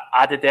that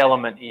added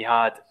element he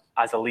had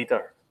as a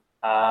leader,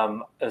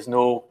 there's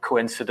no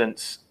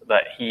coincidence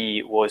that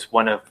he was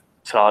one of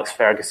Sir Alex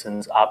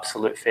Ferguson's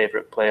absolute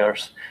favourite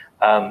players.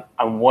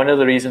 And one of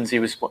the reasons he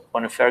was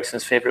one of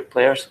Ferguson's favourite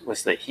players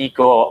was that he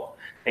got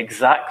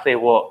exactly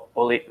what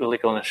Ole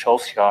Gunnar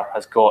Solskjaer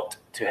has got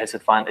to his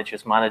advantage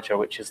as manager,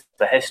 which is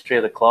the history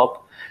of the club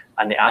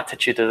and the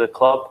attitude of the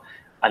club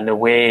and the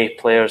way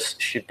players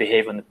should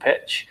behave on the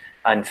pitch.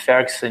 And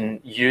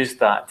Ferguson used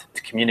that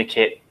to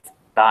communicate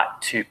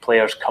that to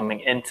players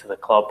coming into the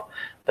club,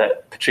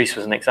 that Patrice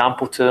was an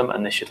example to them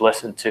and they should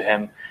listen to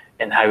him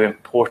in how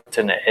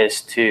important it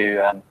is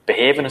to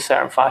behave in a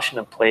certain fashion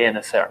and play in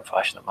a certain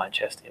fashion at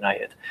Manchester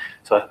United.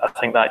 So I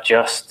think that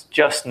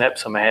just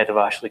nips him ahead of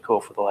Ashley Cole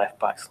for the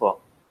left-back slot.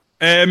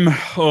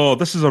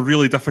 This is a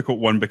really difficult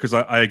one because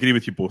I agree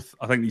with you both.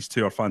 I think these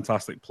two are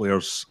fantastic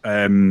players.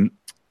 I'm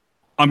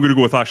going to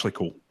go with Ashley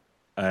Cole.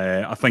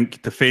 I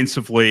think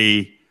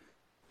defensively,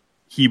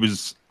 he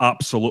was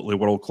absolutely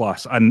world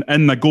class. And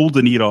in the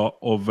golden era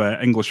of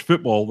English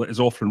football that is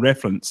often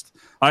referenced,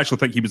 I actually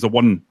think he was the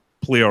one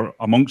player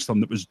amongst them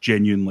that was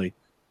genuinely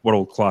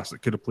world class,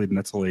 that could have played in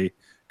Italy,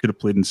 could have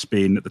played in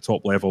Spain at the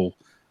top level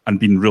and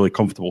been really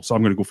comfortable. So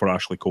I'm going to go for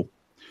Ashley Cole.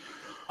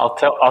 I'll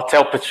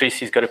tell Patrice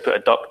he's got to put a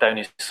duck down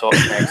his sock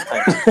next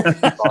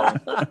time.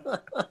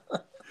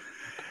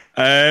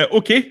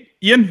 Okay,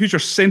 Ian, who's your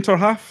centre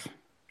half?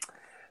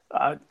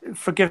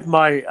 Forgive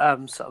my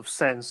sort of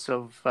sense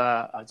of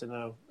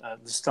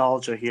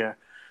nostalgia here,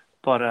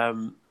 but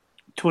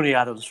Tony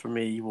Adams for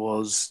me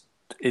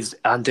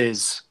is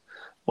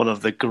one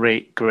of the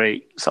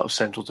great sort of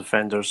central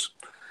defenders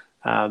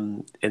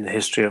in the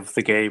history of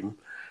the game.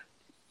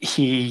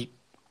 He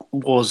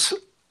was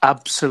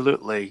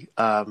absolutely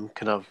So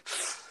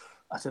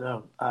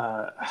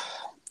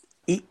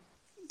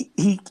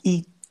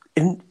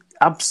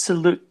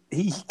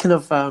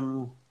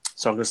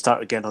I'm going to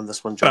start again on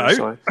this one, John.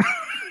 Sorry.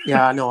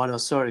 Yeah, I know.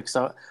 Sorry, because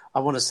I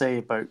want to say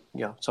about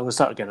So I'm going to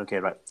start again. Okay,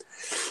 right.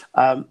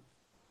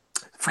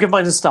 Forgive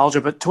my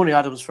nostalgia, but Tony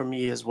Adams for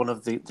me is one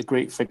of the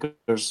great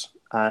figures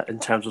in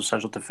terms of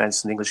central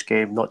defence in the English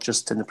game, not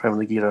just in the Premier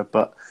League era,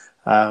 but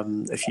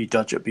if you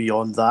judge it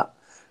beyond that,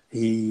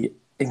 he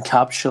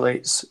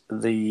encapsulates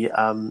the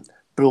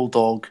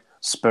bulldog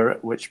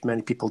spirit, which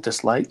many people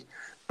dislike,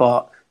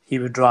 but he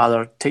would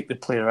rather take the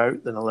player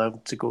out than allow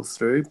him to go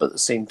through. But at the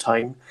same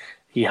time,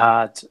 he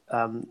had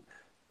a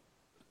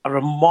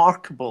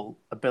remarkable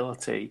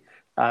ability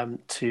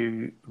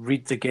to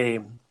read the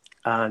game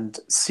and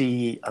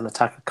see an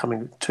attacker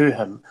coming to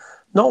him.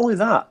 Not only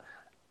that,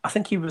 I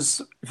think he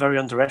was very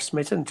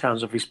underestimated in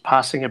terms of his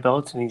passing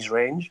ability and his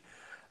range.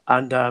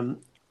 And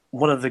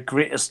one of the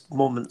greatest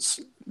moments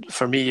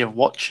for me of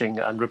watching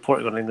and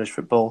reporting on English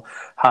football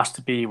has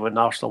to be when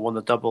Arsenal won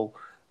the double,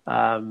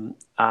 and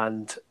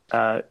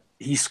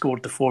he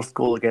scored the fourth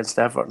goal against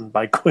Everton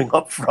by going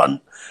up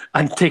front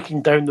and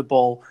taking down the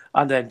ball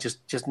and then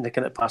just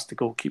nicking it past the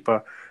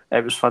goalkeeper.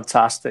 It was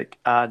fantastic.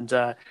 And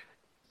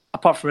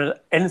apart from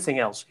anything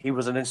else, he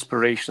was an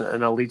inspiration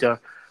and a leader,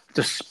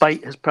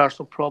 despite his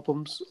personal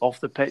problems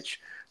off the pitch,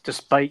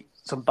 despite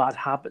some bad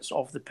habits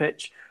off the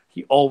pitch.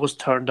 He always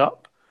turned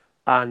up.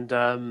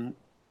 And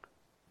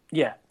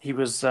he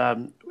was, I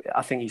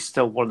think he's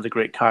still one of the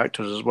great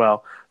characters as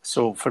well.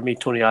 So for me,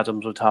 Tony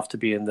Adams would have to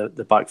be in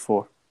the back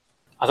four.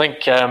 I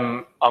think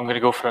I'm going to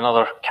go for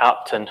another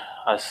captain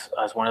as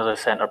one of the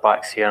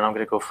centre-backs here, and I'm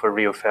going to go for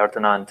Rio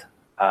Ferdinand,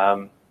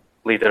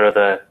 leader of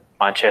the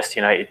Manchester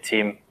United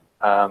team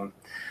that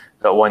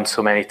won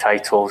so many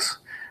titles.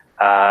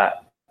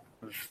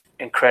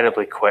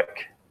 Incredibly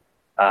quick,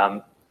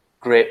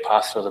 great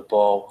passer of the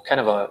ball,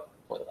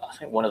 I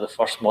think one of the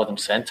first modern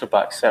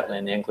centre-backs, certainly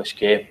in the English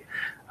game.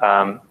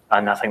 And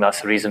I think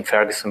that's the reason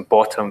Ferguson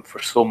bought him for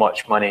so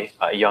much money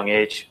at a young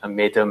age and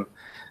made him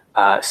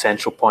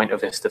central point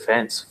of his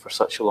defence for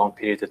such a long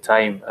period of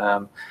time.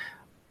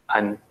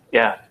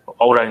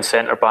 All-round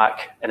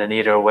centre-back in an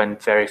era when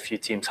very few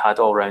teams had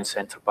all-round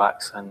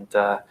centre-backs,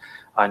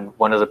 and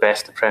one of the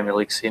best the Premier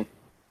League's seen.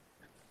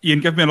 Ian,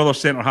 give me another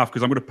centre-half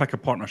because I'm going to pick a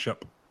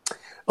partnership.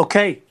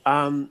 Okay,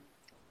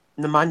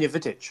 Nemanja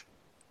Vidic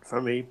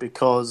for me,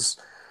 because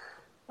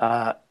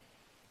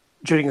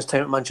during his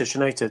time at Manchester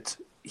United,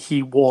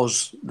 he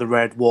was the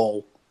red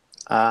wall.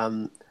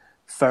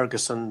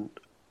 Ferguson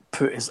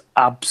put his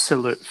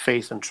absolute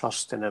faith and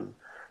trust in him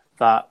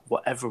that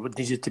whatever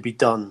needed to be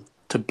done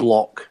to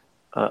block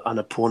an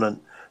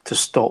opponent, to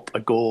stop a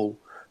goal,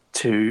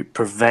 to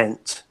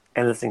prevent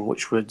anything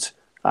which would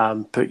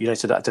put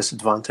United at a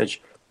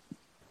disadvantage,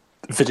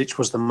 Vidic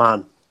was the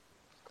man.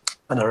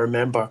 And I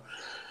remember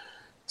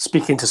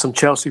speaking to some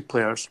Chelsea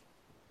players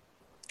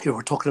who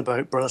were talking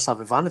about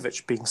Branislav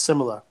Ivanovic being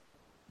similar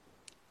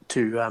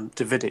to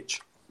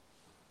Vidic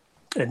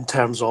in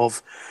terms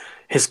of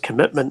his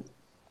commitment,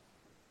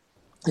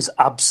 his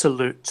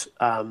absolute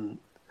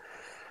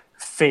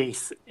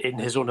faith in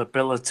his own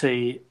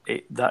ability,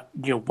 that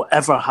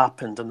whatever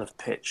happened on the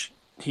pitch,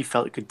 he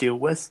felt he could deal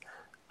with.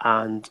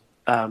 And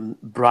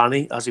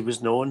Brani, as he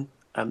was known,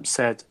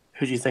 said,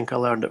 "Who do you think I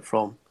learned it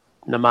from?"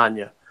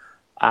 Nemanja.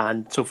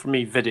 And so for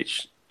me,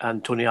 Vidic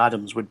and Tony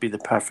Adams would be the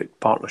perfect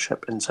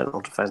partnership in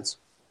central defence.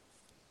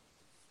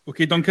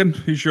 Okay, Duncan,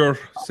 who's your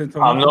centre?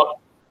 I'm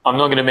not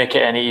going to make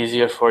it any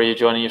easier for you,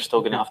 Johnny. You're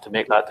still going to have to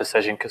make that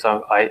decision because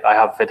I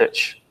have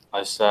Vidic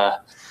as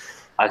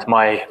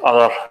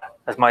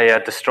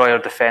my destroyer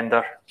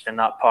defender in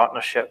that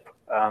partnership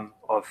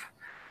of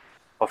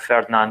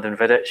Ferdinand and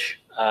Vidic.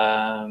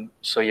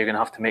 So you're going to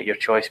have to make your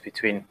choice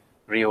between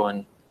Rio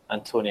and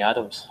Tony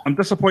Adams. I'm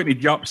disappointed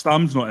Jaap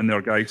Stam's not in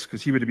there, guys,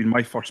 because he would have been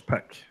my first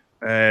pick.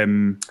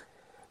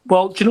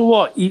 Well, do you know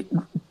what?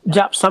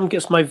 Yap Stam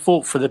gets my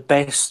vote for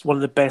one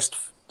of the best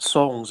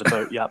songs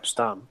about Yap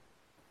Stam.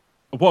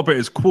 What about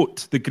his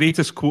quote, the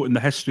greatest quote in the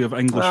history of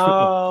English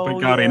football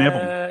about Gary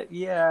Neville?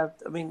 Yeah.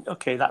 I mean,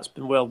 okay, that's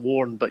been well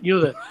worn, but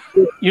you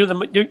do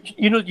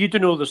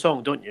know the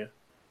song, don't you?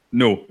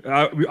 No,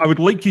 I would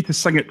like you to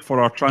sing it for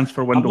our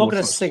transfer window. I'm not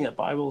going to sing it,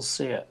 but I will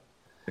say it.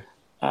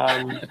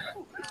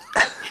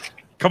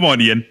 Come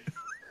on, Ian.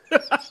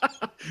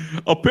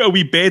 I'll put a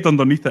wee bed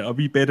underneath it, a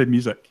wee bed of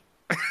music.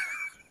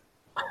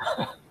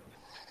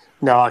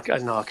 No, I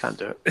can't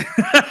do it.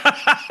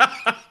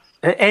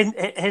 It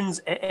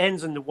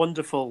ends in the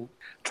wonderful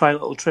try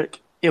little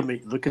trick. Hear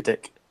me, look at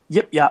Dick.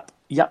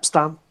 Yap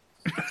Stam.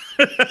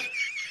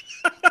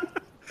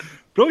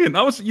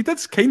 Brilliant. You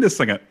did kind of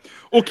sing it.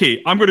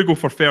 Okay, I'm going to go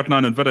for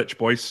Ferdinand and Vidic,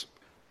 boys.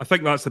 I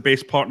think that's the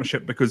best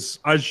partnership because,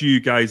 as you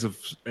guys have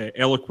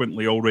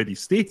eloquently already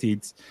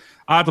stated,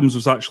 Adams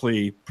was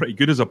actually pretty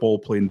good as a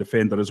ball-playing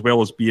defender as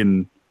well as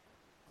being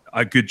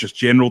a good just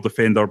general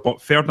defender.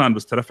 But Ferdinand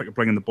was terrific at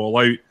bringing the ball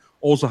out,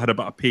 also had a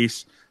bit of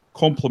pace,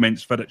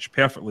 complements Vidic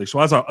perfectly. So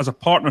as a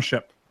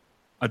partnership,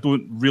 I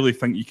don't really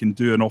think you can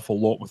do an awful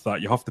lot with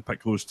that. You have to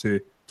pick those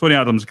two. Tony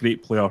Adams,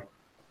 great player,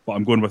 but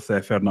I'm going with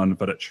Ferdinand and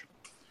Vidic.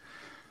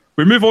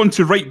 We move on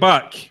to right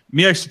back.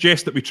 May I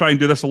suggest that we try and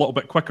do this a little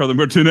bit quicker than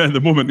we're doing it at the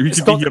moment? We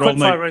could be here all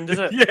night. Round, is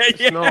it? Yeah.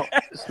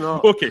 It's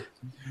not. Okay.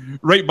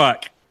 Right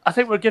back. I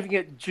think we're giving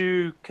it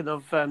due kind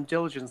of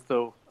diligence,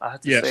 though, I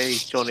have to say,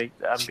 Johnny,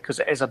 because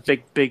it is a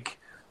big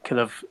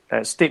kind of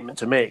statement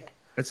to make.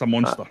 It's a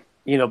monster.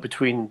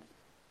 Between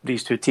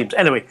these two teams.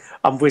 Anyway,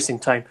 I'm wasting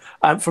time.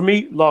 For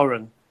me,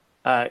 Lauren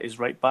is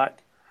right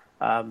back.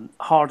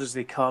 Hard as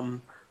they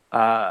come.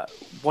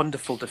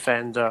 Wonderful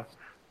defender.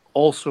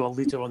 Also a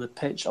leader on the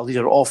pitch, a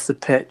leader off the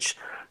pitch.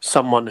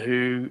 Someone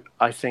who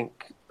I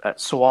think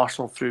saw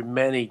Arsenal through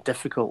many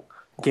difficult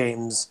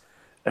games,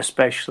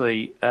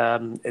 especially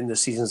in the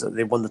seasons that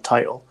they won the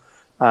title.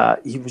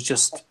 He was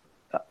just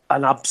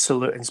an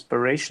absolute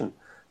inspiration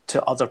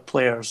to other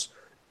players,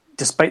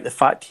 despite the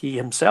fact he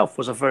himself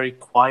was a very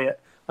quiet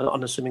and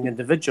unassuming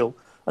individual,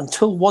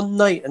 until one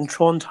night in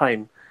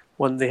Trondheim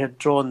when they had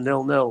drawn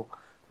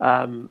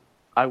 0-0.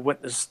 I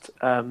witnessed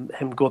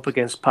him go up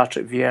against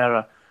Patrick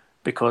Vieira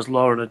because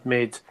Lauren had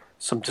made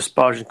some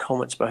disparaging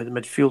comments about how the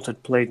midfield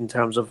had played in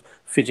terms of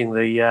feeding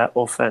the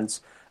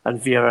offence, and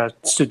Vieira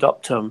stood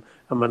up to him.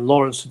 And when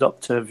Lauren stood up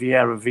to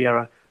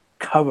Vieira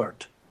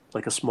cowered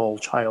like a small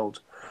child.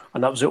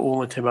 And that was the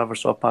only time I ever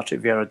saw Patrick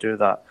Vieira do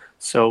that.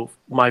 So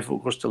my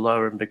vote goes to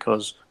Lauren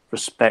because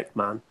respect,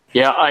 man.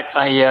 Yeah,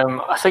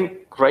 I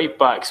think right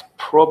back's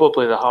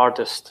probably the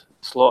hardest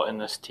slot in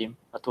this team.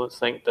 I don't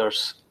think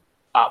there's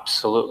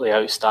absolutely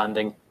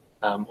outstanding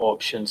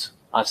options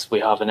as we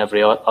have in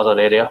every other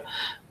area.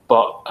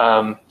 But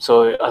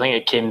so I think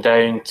it came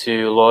down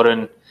to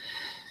Lauren,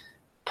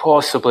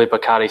 possibly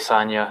Bakary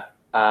Sagna,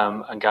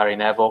 and Gary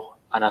Neville.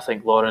 And I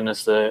think Lauren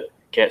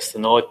gets the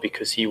nod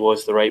because he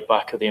was the right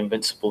back of the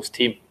Invincibles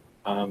team.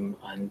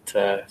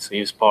 So he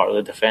was part of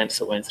the defence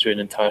that went through an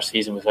entire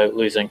season without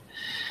losing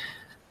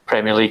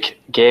Premier League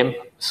game.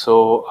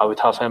 So I would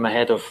have him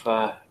ahead of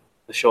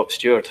the shop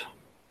steward.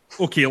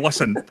 Okay,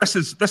 listen, this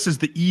is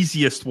the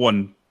easiest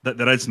one that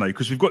there is now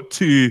because we've got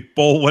two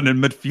ball-winning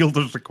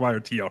midfielders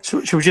required here.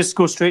 Should we just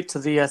go straight to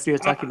the three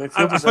attacking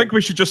midfielders? I think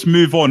we should just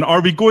move on.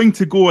 Are we going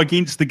to go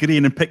against the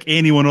grain and pick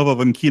anyone other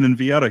than Keenan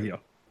Vieira here?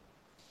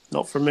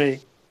 Not for me.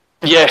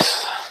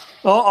 Yes.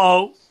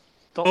 Uh-oh.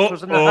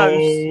 Doctors in the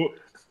house.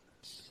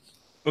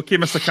 Okay,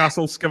 Mr.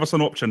 Castles, give us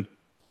an option.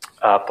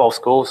 Paul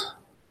Scholes.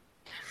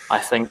 I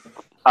think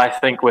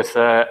with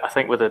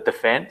the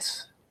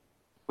defence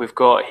we've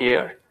got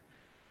here,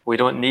 we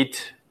don't need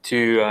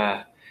two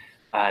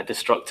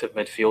destructive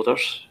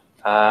midfielders.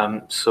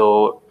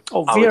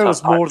 Vieira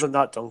was more than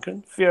that,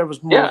 Duncan. Vieira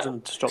was more than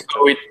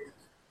destructive.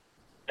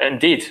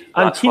 Indeed.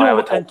 And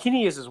Keane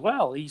is as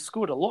well. He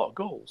scored a lot of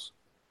goals.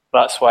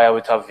 That's why I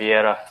would have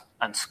Vieira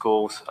and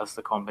Scholes as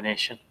the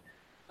combination,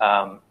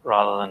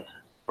 rather than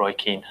Roy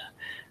Keane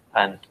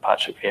and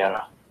Patrick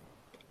Vieira.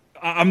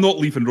 I'm not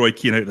leaving Roy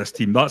Keane out of this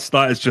team.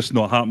 That is just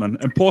not happening.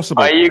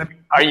 Impossible.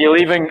 Are you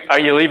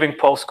leaving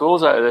Paul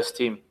Scholes out of this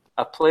team?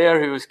 A player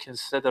who was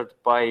considered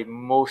by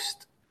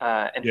most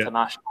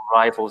international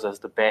rivals as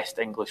the best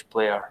English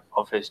player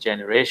of his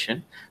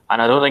generation,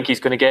 and I don't think he's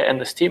going to get in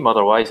this team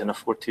otherwise in a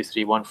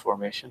 4-2-3-1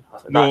 formation. I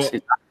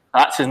think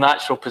that's his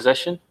natural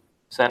position,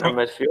 centre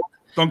midfield.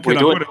 Duncan,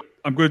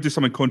 I'm going to do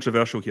something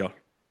controversial here.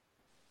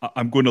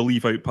 I'm going to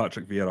leave out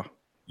Patrick Vieira.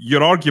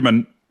 Your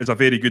argument is a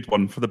very good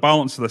one for the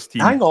balance of this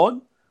team. Hang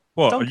on.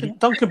 What?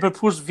 Duncan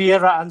proposed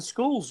Vieira and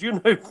Scholes.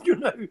 You're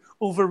now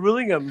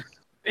overruling him.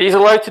 He's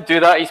allowed to do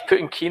that. He's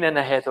putting Keane in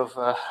ahead of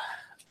Vieira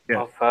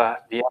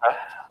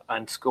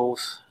and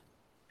Scholes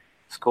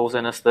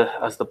in as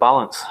the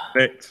balance.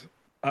 Correct.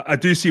 I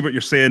do see what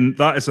you're saying.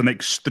 That is an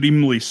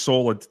extremely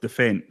solid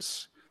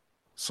defence.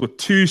 So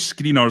two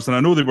screeners, and I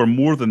know they were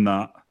more than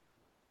that,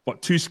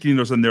 but two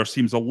screeners in there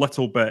seems a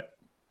little bit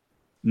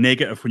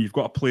negative when you've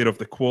got a player of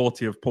the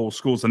quality of Paul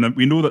Scholes. And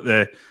we know that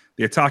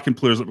the attacking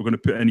players that we're going to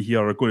put in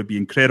here are going to be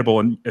incredible.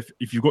 And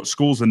if you've got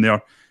Scholes in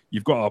there,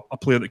 you've got a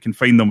player that can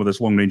find them with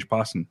his long-range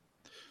passing.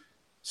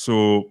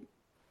 So,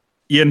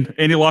 Ian,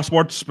 any last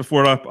words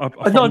before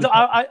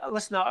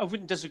listen, I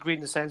wouldn't disagree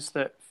in the sense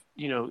that,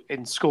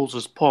 in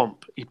Scholes'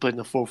 pomp, he played in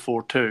the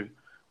 4-4-2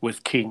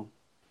 with Keane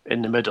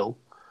in the middle,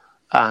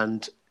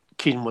 and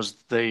Keane was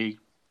the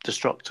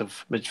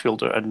destructive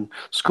midfielder and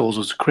Scholes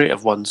was the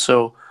creative one.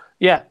 So,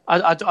 yeah,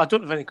 I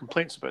don't have any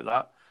complaints about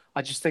that.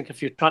 I just think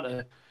if you're trying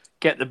to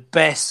get the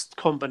best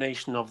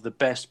combination of the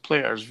best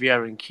players,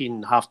 Vieira and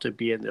Keane have to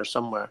be in there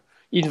somewhere,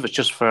 even if it's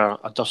just for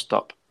a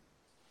dust-up.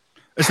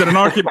 Is there an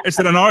argument? Is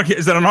there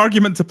an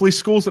argument to play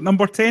Scholes at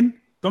number 10,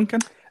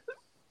 Duncan?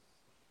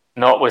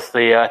 Not with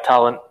the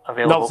talent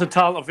available. Not with the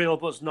talent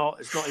available. It's not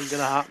even going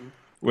to happen.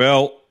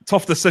 Well,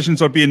 tough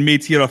decisions are being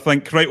made here, I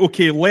think. Right,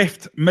 okay,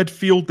 left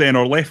midfield then,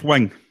 or left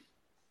wing?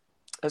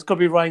 It's got to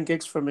be Ryan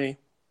Giggs for me.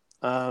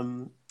 I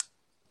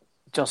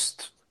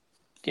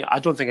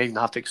don't think I even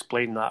have to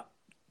explain that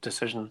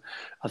decision.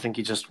 I think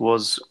he just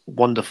was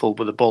wonderful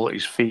with the ball at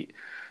his feet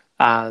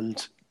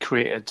and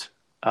created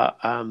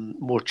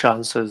more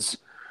chances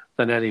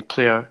than any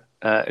player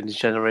in his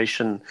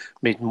generation,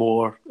 made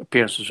more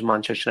appearances for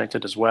Manchester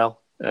United as well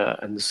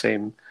in the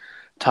same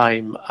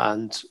time,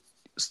 and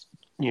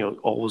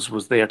always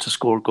was there to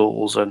score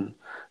goals and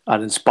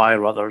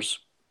inspire others.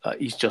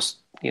 He's just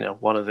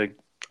one of the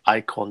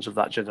icons of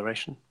that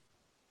generation.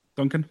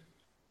 Duncan?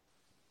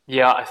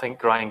 Yeah, I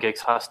think Ryan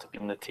Giggs has to be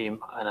in the team,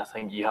 and I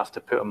think you have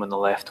to put him on the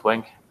left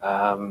wing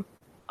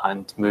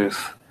and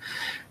move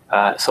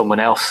someone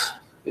else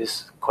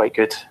who's quite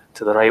good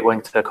to the right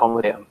wing to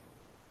accommodate him.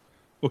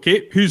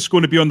 Okay, who's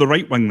going to be on the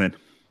right wing then?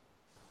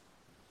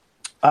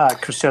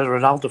 Cristiano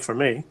Ronaldo for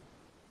me.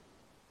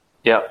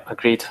 Yeah,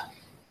 agreed.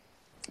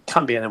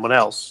 Can't be anyone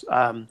else.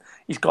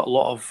 He's got a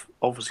lot of,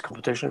 obviously,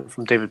 competition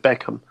from David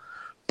Beckham,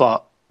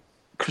 but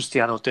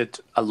Cristiano did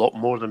a lot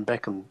more than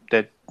Beckham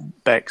did.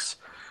 Beck's,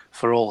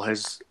 for all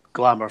his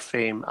glamour,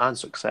 fame and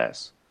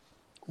success,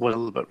 was a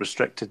little bit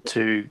restricted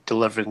to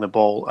delivering the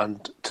ball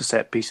and to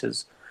set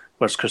pieces,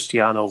 whereas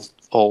Cristiano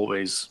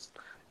always,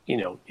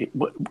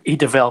 he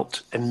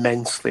developed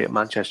immensely at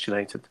Manchester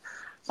United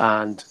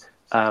and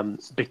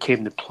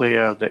became the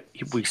player that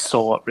we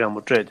saw at Real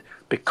Madrid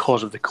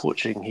because of the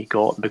coaching he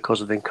got and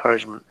because of the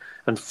encouragement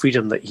and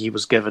freedom that he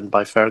was given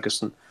by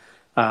Ferguson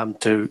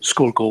to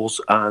score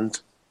goals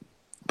and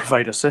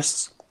provide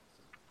assists.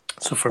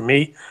 So for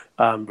me,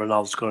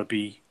 Ronaldo's going to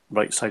be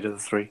right side of the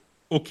three.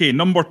 Okay,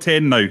 number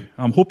 10 now.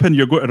 I'm hoping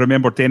you're going to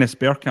remember Dennis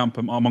Bergkamp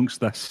amongst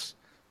this.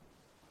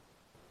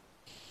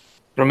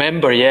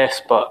 Remember,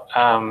 yes, but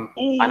and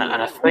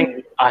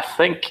I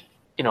think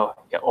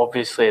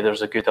obviously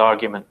there's a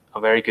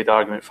very good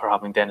argument for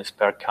having Dennis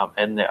Bergkamp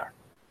in there.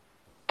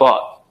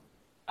 But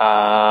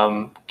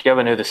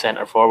given who the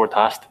centre forward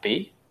has to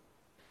be,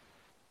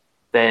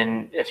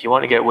 then if you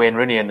want to get Wayne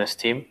Rooney in this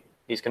team,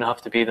 he's going to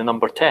have to be the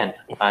number 10.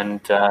 And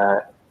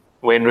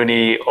Wayne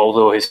Rooney,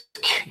 although his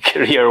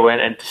career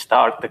went into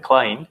stark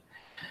decline,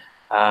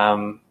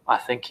 I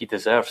think he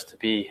deserves to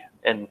be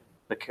in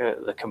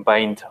the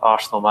combined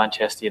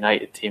Arsenal-Manchester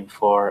United team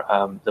for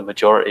the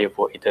majority of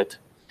what he did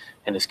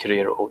in his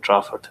career at Old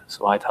Trafford.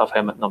 So I'd have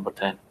him at number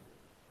 10.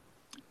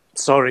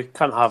 Sorry,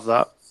 can't have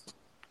that.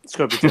 It's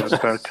got to be Dennis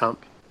Bergkamp.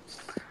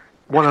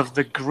 One of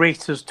the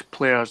greatest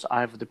players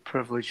I've had the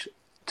privilege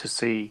to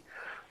see.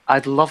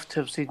 I'd love to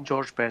have seen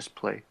George Best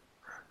play.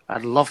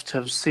 I'd love to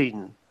have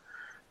seen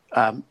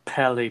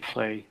Pele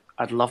play.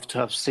 I'd love to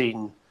have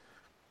seen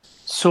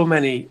so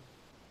many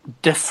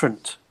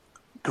different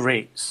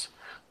greats.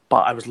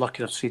 But I was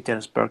lucky enough to see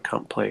Dennis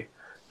Bergkamp play.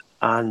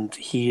 And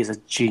he is a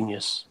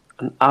genius,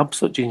 an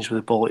absolute genius with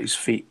the ball at his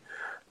feet.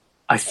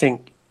 I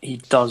think he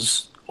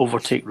does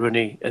overtake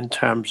Rooney in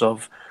terms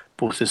of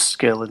both his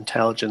skill,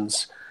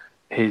 intelligence,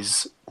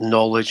 his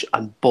knowledge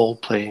and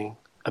ball-playing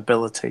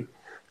ability.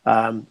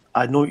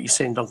 I know what you're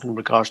saying, Duncan, in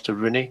regards to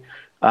Rooney,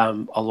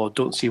 although I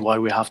don't see why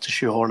we have to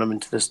shoehorn him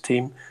into this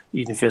team,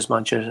 even if he is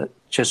Manchester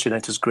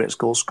United's greatest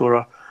goal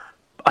scorer.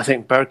 I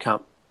think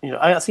Bergkamp,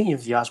 I think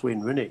if you ask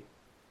Wayne Rooney,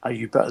 are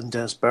you better than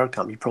Dennis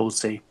Bergkamp? You'd probably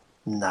say,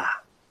 nah.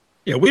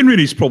 Yeah, Wayne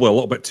Rooney's probably a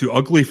little bit too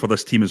ugly for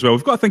this team as well.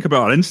 We've got to think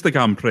about our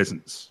Instagram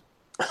presence.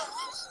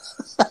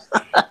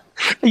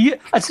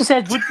 As I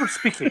said, Woodward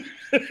speaking.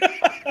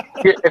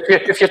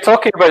 If you're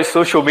talking about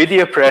social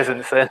media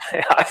presence, then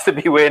it has to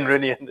be Wayne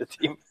Rooney in the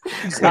team.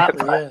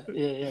 Exactly,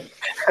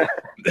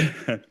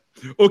 yeah.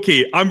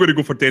 Okay, I'm going to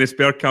go for Dennis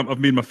Bergkamp. I've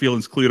made my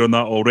feelings clear on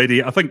that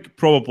already. I think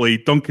probably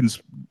Duncan's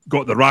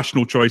got the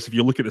rational choice if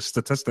you look at the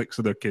statistics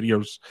of their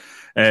careers.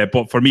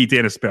 But for me,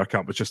 Dennis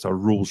Bergkamp was just a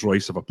Rolls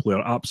Royce of a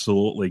player.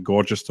 Absolutely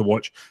gorgeous to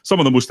watch.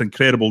 Some of the most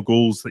incredible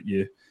goals that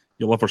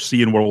you'll ever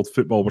see in world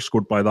football were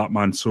scored by that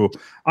man. So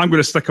I'm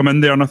going to stick him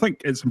in there. And I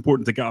think it's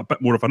important to get a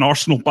bit more of an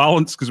Arsenal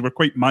balance because we're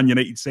quite Man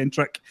United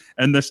centric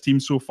in this team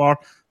so far.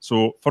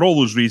 So for all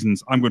those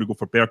reasons, I'm going to go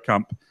for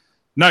Bergkamp.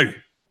 Now,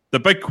 the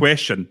big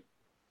question,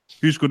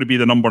 who's going to be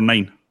the number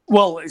 9?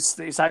 Well, it's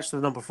actually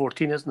the number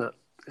 14, isn't it?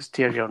 It's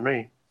Thierry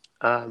Henry.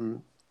 I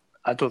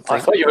don't think... I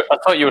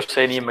thought you were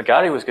saying Ian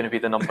McGarry was going to be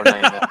the number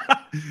 9.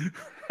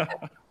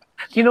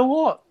 You know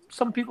what?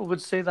 some people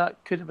would say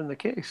that could have been the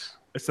case.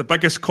 It's the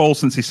biggest call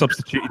since he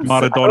substituted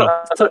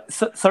Maradona.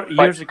 30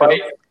 years ago.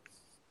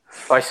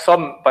 By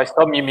some,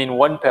 you mean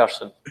one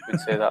person would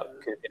say that.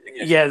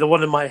 Yeah, the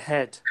one in my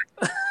head.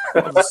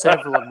 There's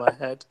several in my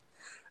head.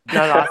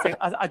 No,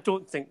 I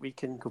don't think we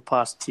can go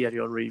past Thierry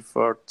Henry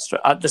for.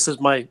 This is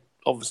my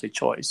obviously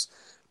choice,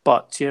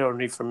 but Thierry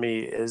Henry for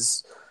me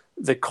is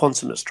the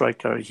consummate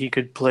striker. He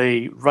could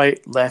play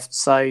right, left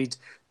side,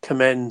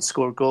 come in,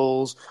 score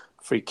goals,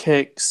 free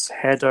kicks,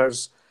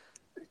 headers.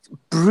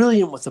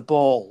 Brilliant with the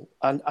ball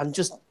and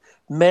just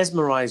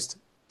mesmerised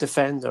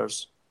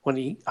defenders when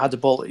he had the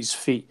ball at his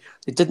feet.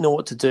 They didn't know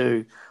what to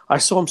do. I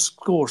saw him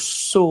score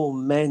so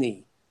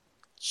many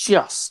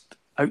just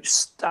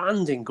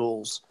outstanding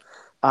goals.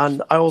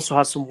 And I also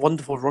had some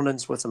wonderful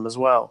run-ins with him as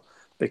well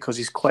because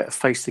he's quite a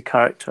feisty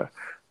character.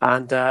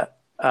 And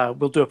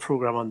we'll do a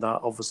programme on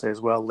that, obviously,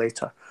 as well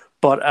later.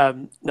 But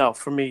no,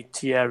 for me,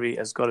 Thierry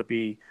has got to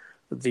be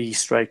the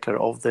striker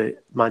of the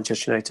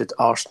Manchester United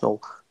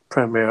Arsenal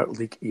Premier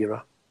League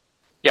era.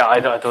 Yeah, I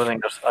don't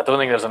think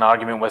there's an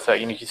argument with it.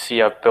 You can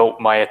see I've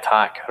built my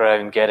attack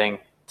around getting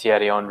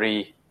Thierry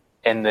Henry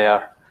in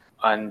there,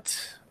 and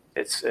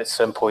it's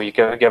simple.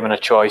 You're given a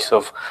choice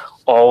of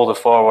all the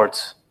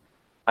forwards,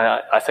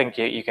 and I think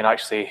you can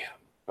actually.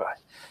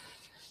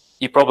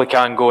 You probably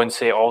can go and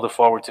say all the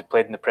forwards who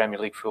played in the Premier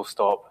League full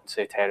stop and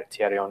say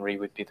Thierry Henry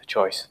would be the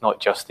choice,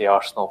 not just the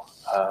Arsenal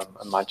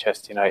and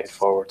Manchester United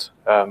forwards.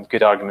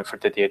 Good argument for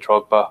Didier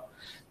Drogba,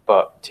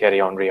 but Thierry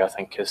Henry I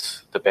think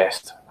is the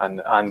best and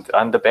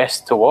the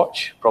best to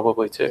watch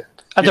probably too.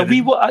 And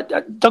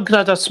Duncan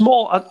had a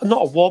small,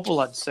 not a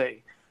wobble I'd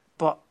say,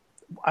 but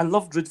I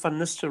loved Ruud van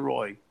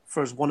Nistelrooy for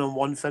his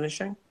one-on-one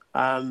finishing.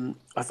 I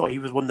thought he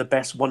was one of the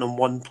best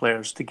one-on-one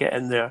players to get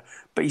in there,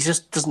 but he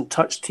just doesn't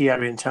touch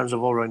Thierry in terms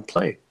of all-round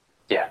play.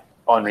 Yeah,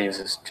 Henry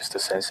is just a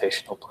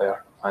sensational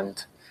player,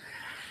 and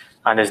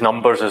his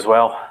numbers as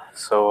well.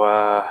 So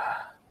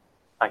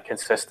and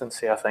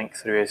consistency, I think,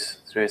 through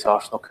his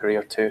Arsenal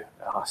career too. It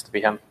has to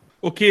be him.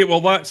 Okay, well,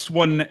 that's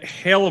one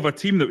hell of a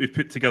team that we've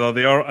put together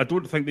there. I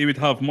don't think they would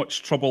have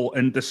much trouble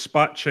in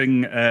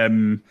dispatching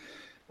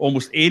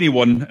almost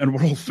anyone in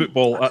world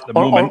football at the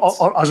moment.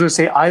 Or I was going to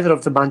say either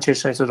of the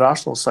Manchester United or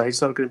Arsenal sides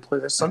that are going to play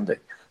this Sunday.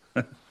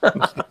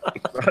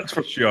 That's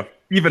for sure.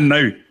 Even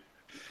now.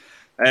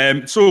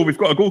 So we've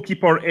got a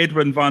goalkeeper,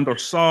 Edwin van der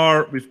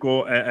Sar. We've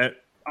got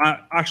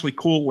Ashley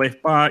Cole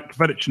left back,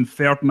 Vidic and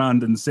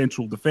Ferdinand in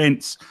central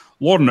defence,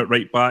 Lauren at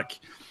right back.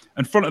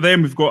 In front of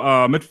them, we've got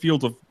a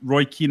midfield of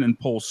Roy Keane and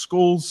Paul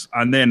Scholes,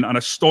 and then an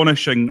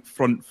astonishing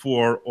front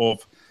four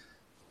of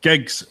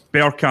Giggs,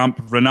 Bergkamp,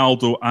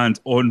 Ronaldo and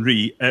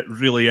Henry. It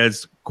really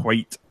is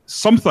quite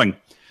something.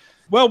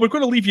 Well, we're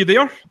going to leave you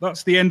there.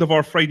 That's the end of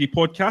our Friday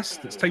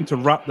podcast. It's time to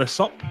wrap this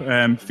up.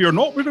 Fear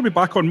not, we're going to be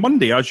back on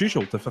Monday, as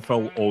usual, to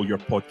fulfill all your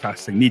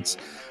podcasting needs.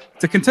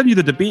 To continue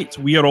the debate,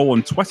 we are all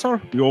on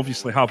Twitter. We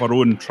obviously have our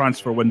own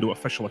Transfer Window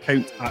official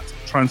account at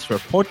Transfer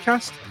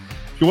Podcast.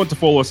 If you want to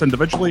follow us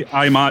individually,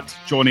 I'm at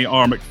Johnny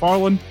R.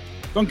 McFarlane,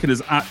 Duncan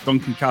is at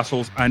Duncan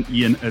Castles, and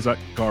Ian is at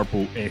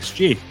Garbo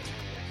SJ.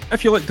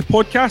 If you like the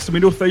podcast, and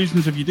we know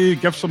thousands of you do,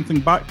 give something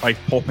back by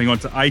popping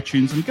onto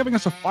iTunes and giving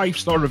us a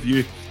 5-star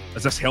review,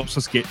 as this helps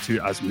us get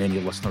to as many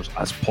listeners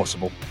as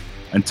possible.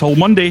 Until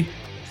Monday,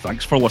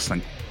 thanks for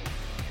listening.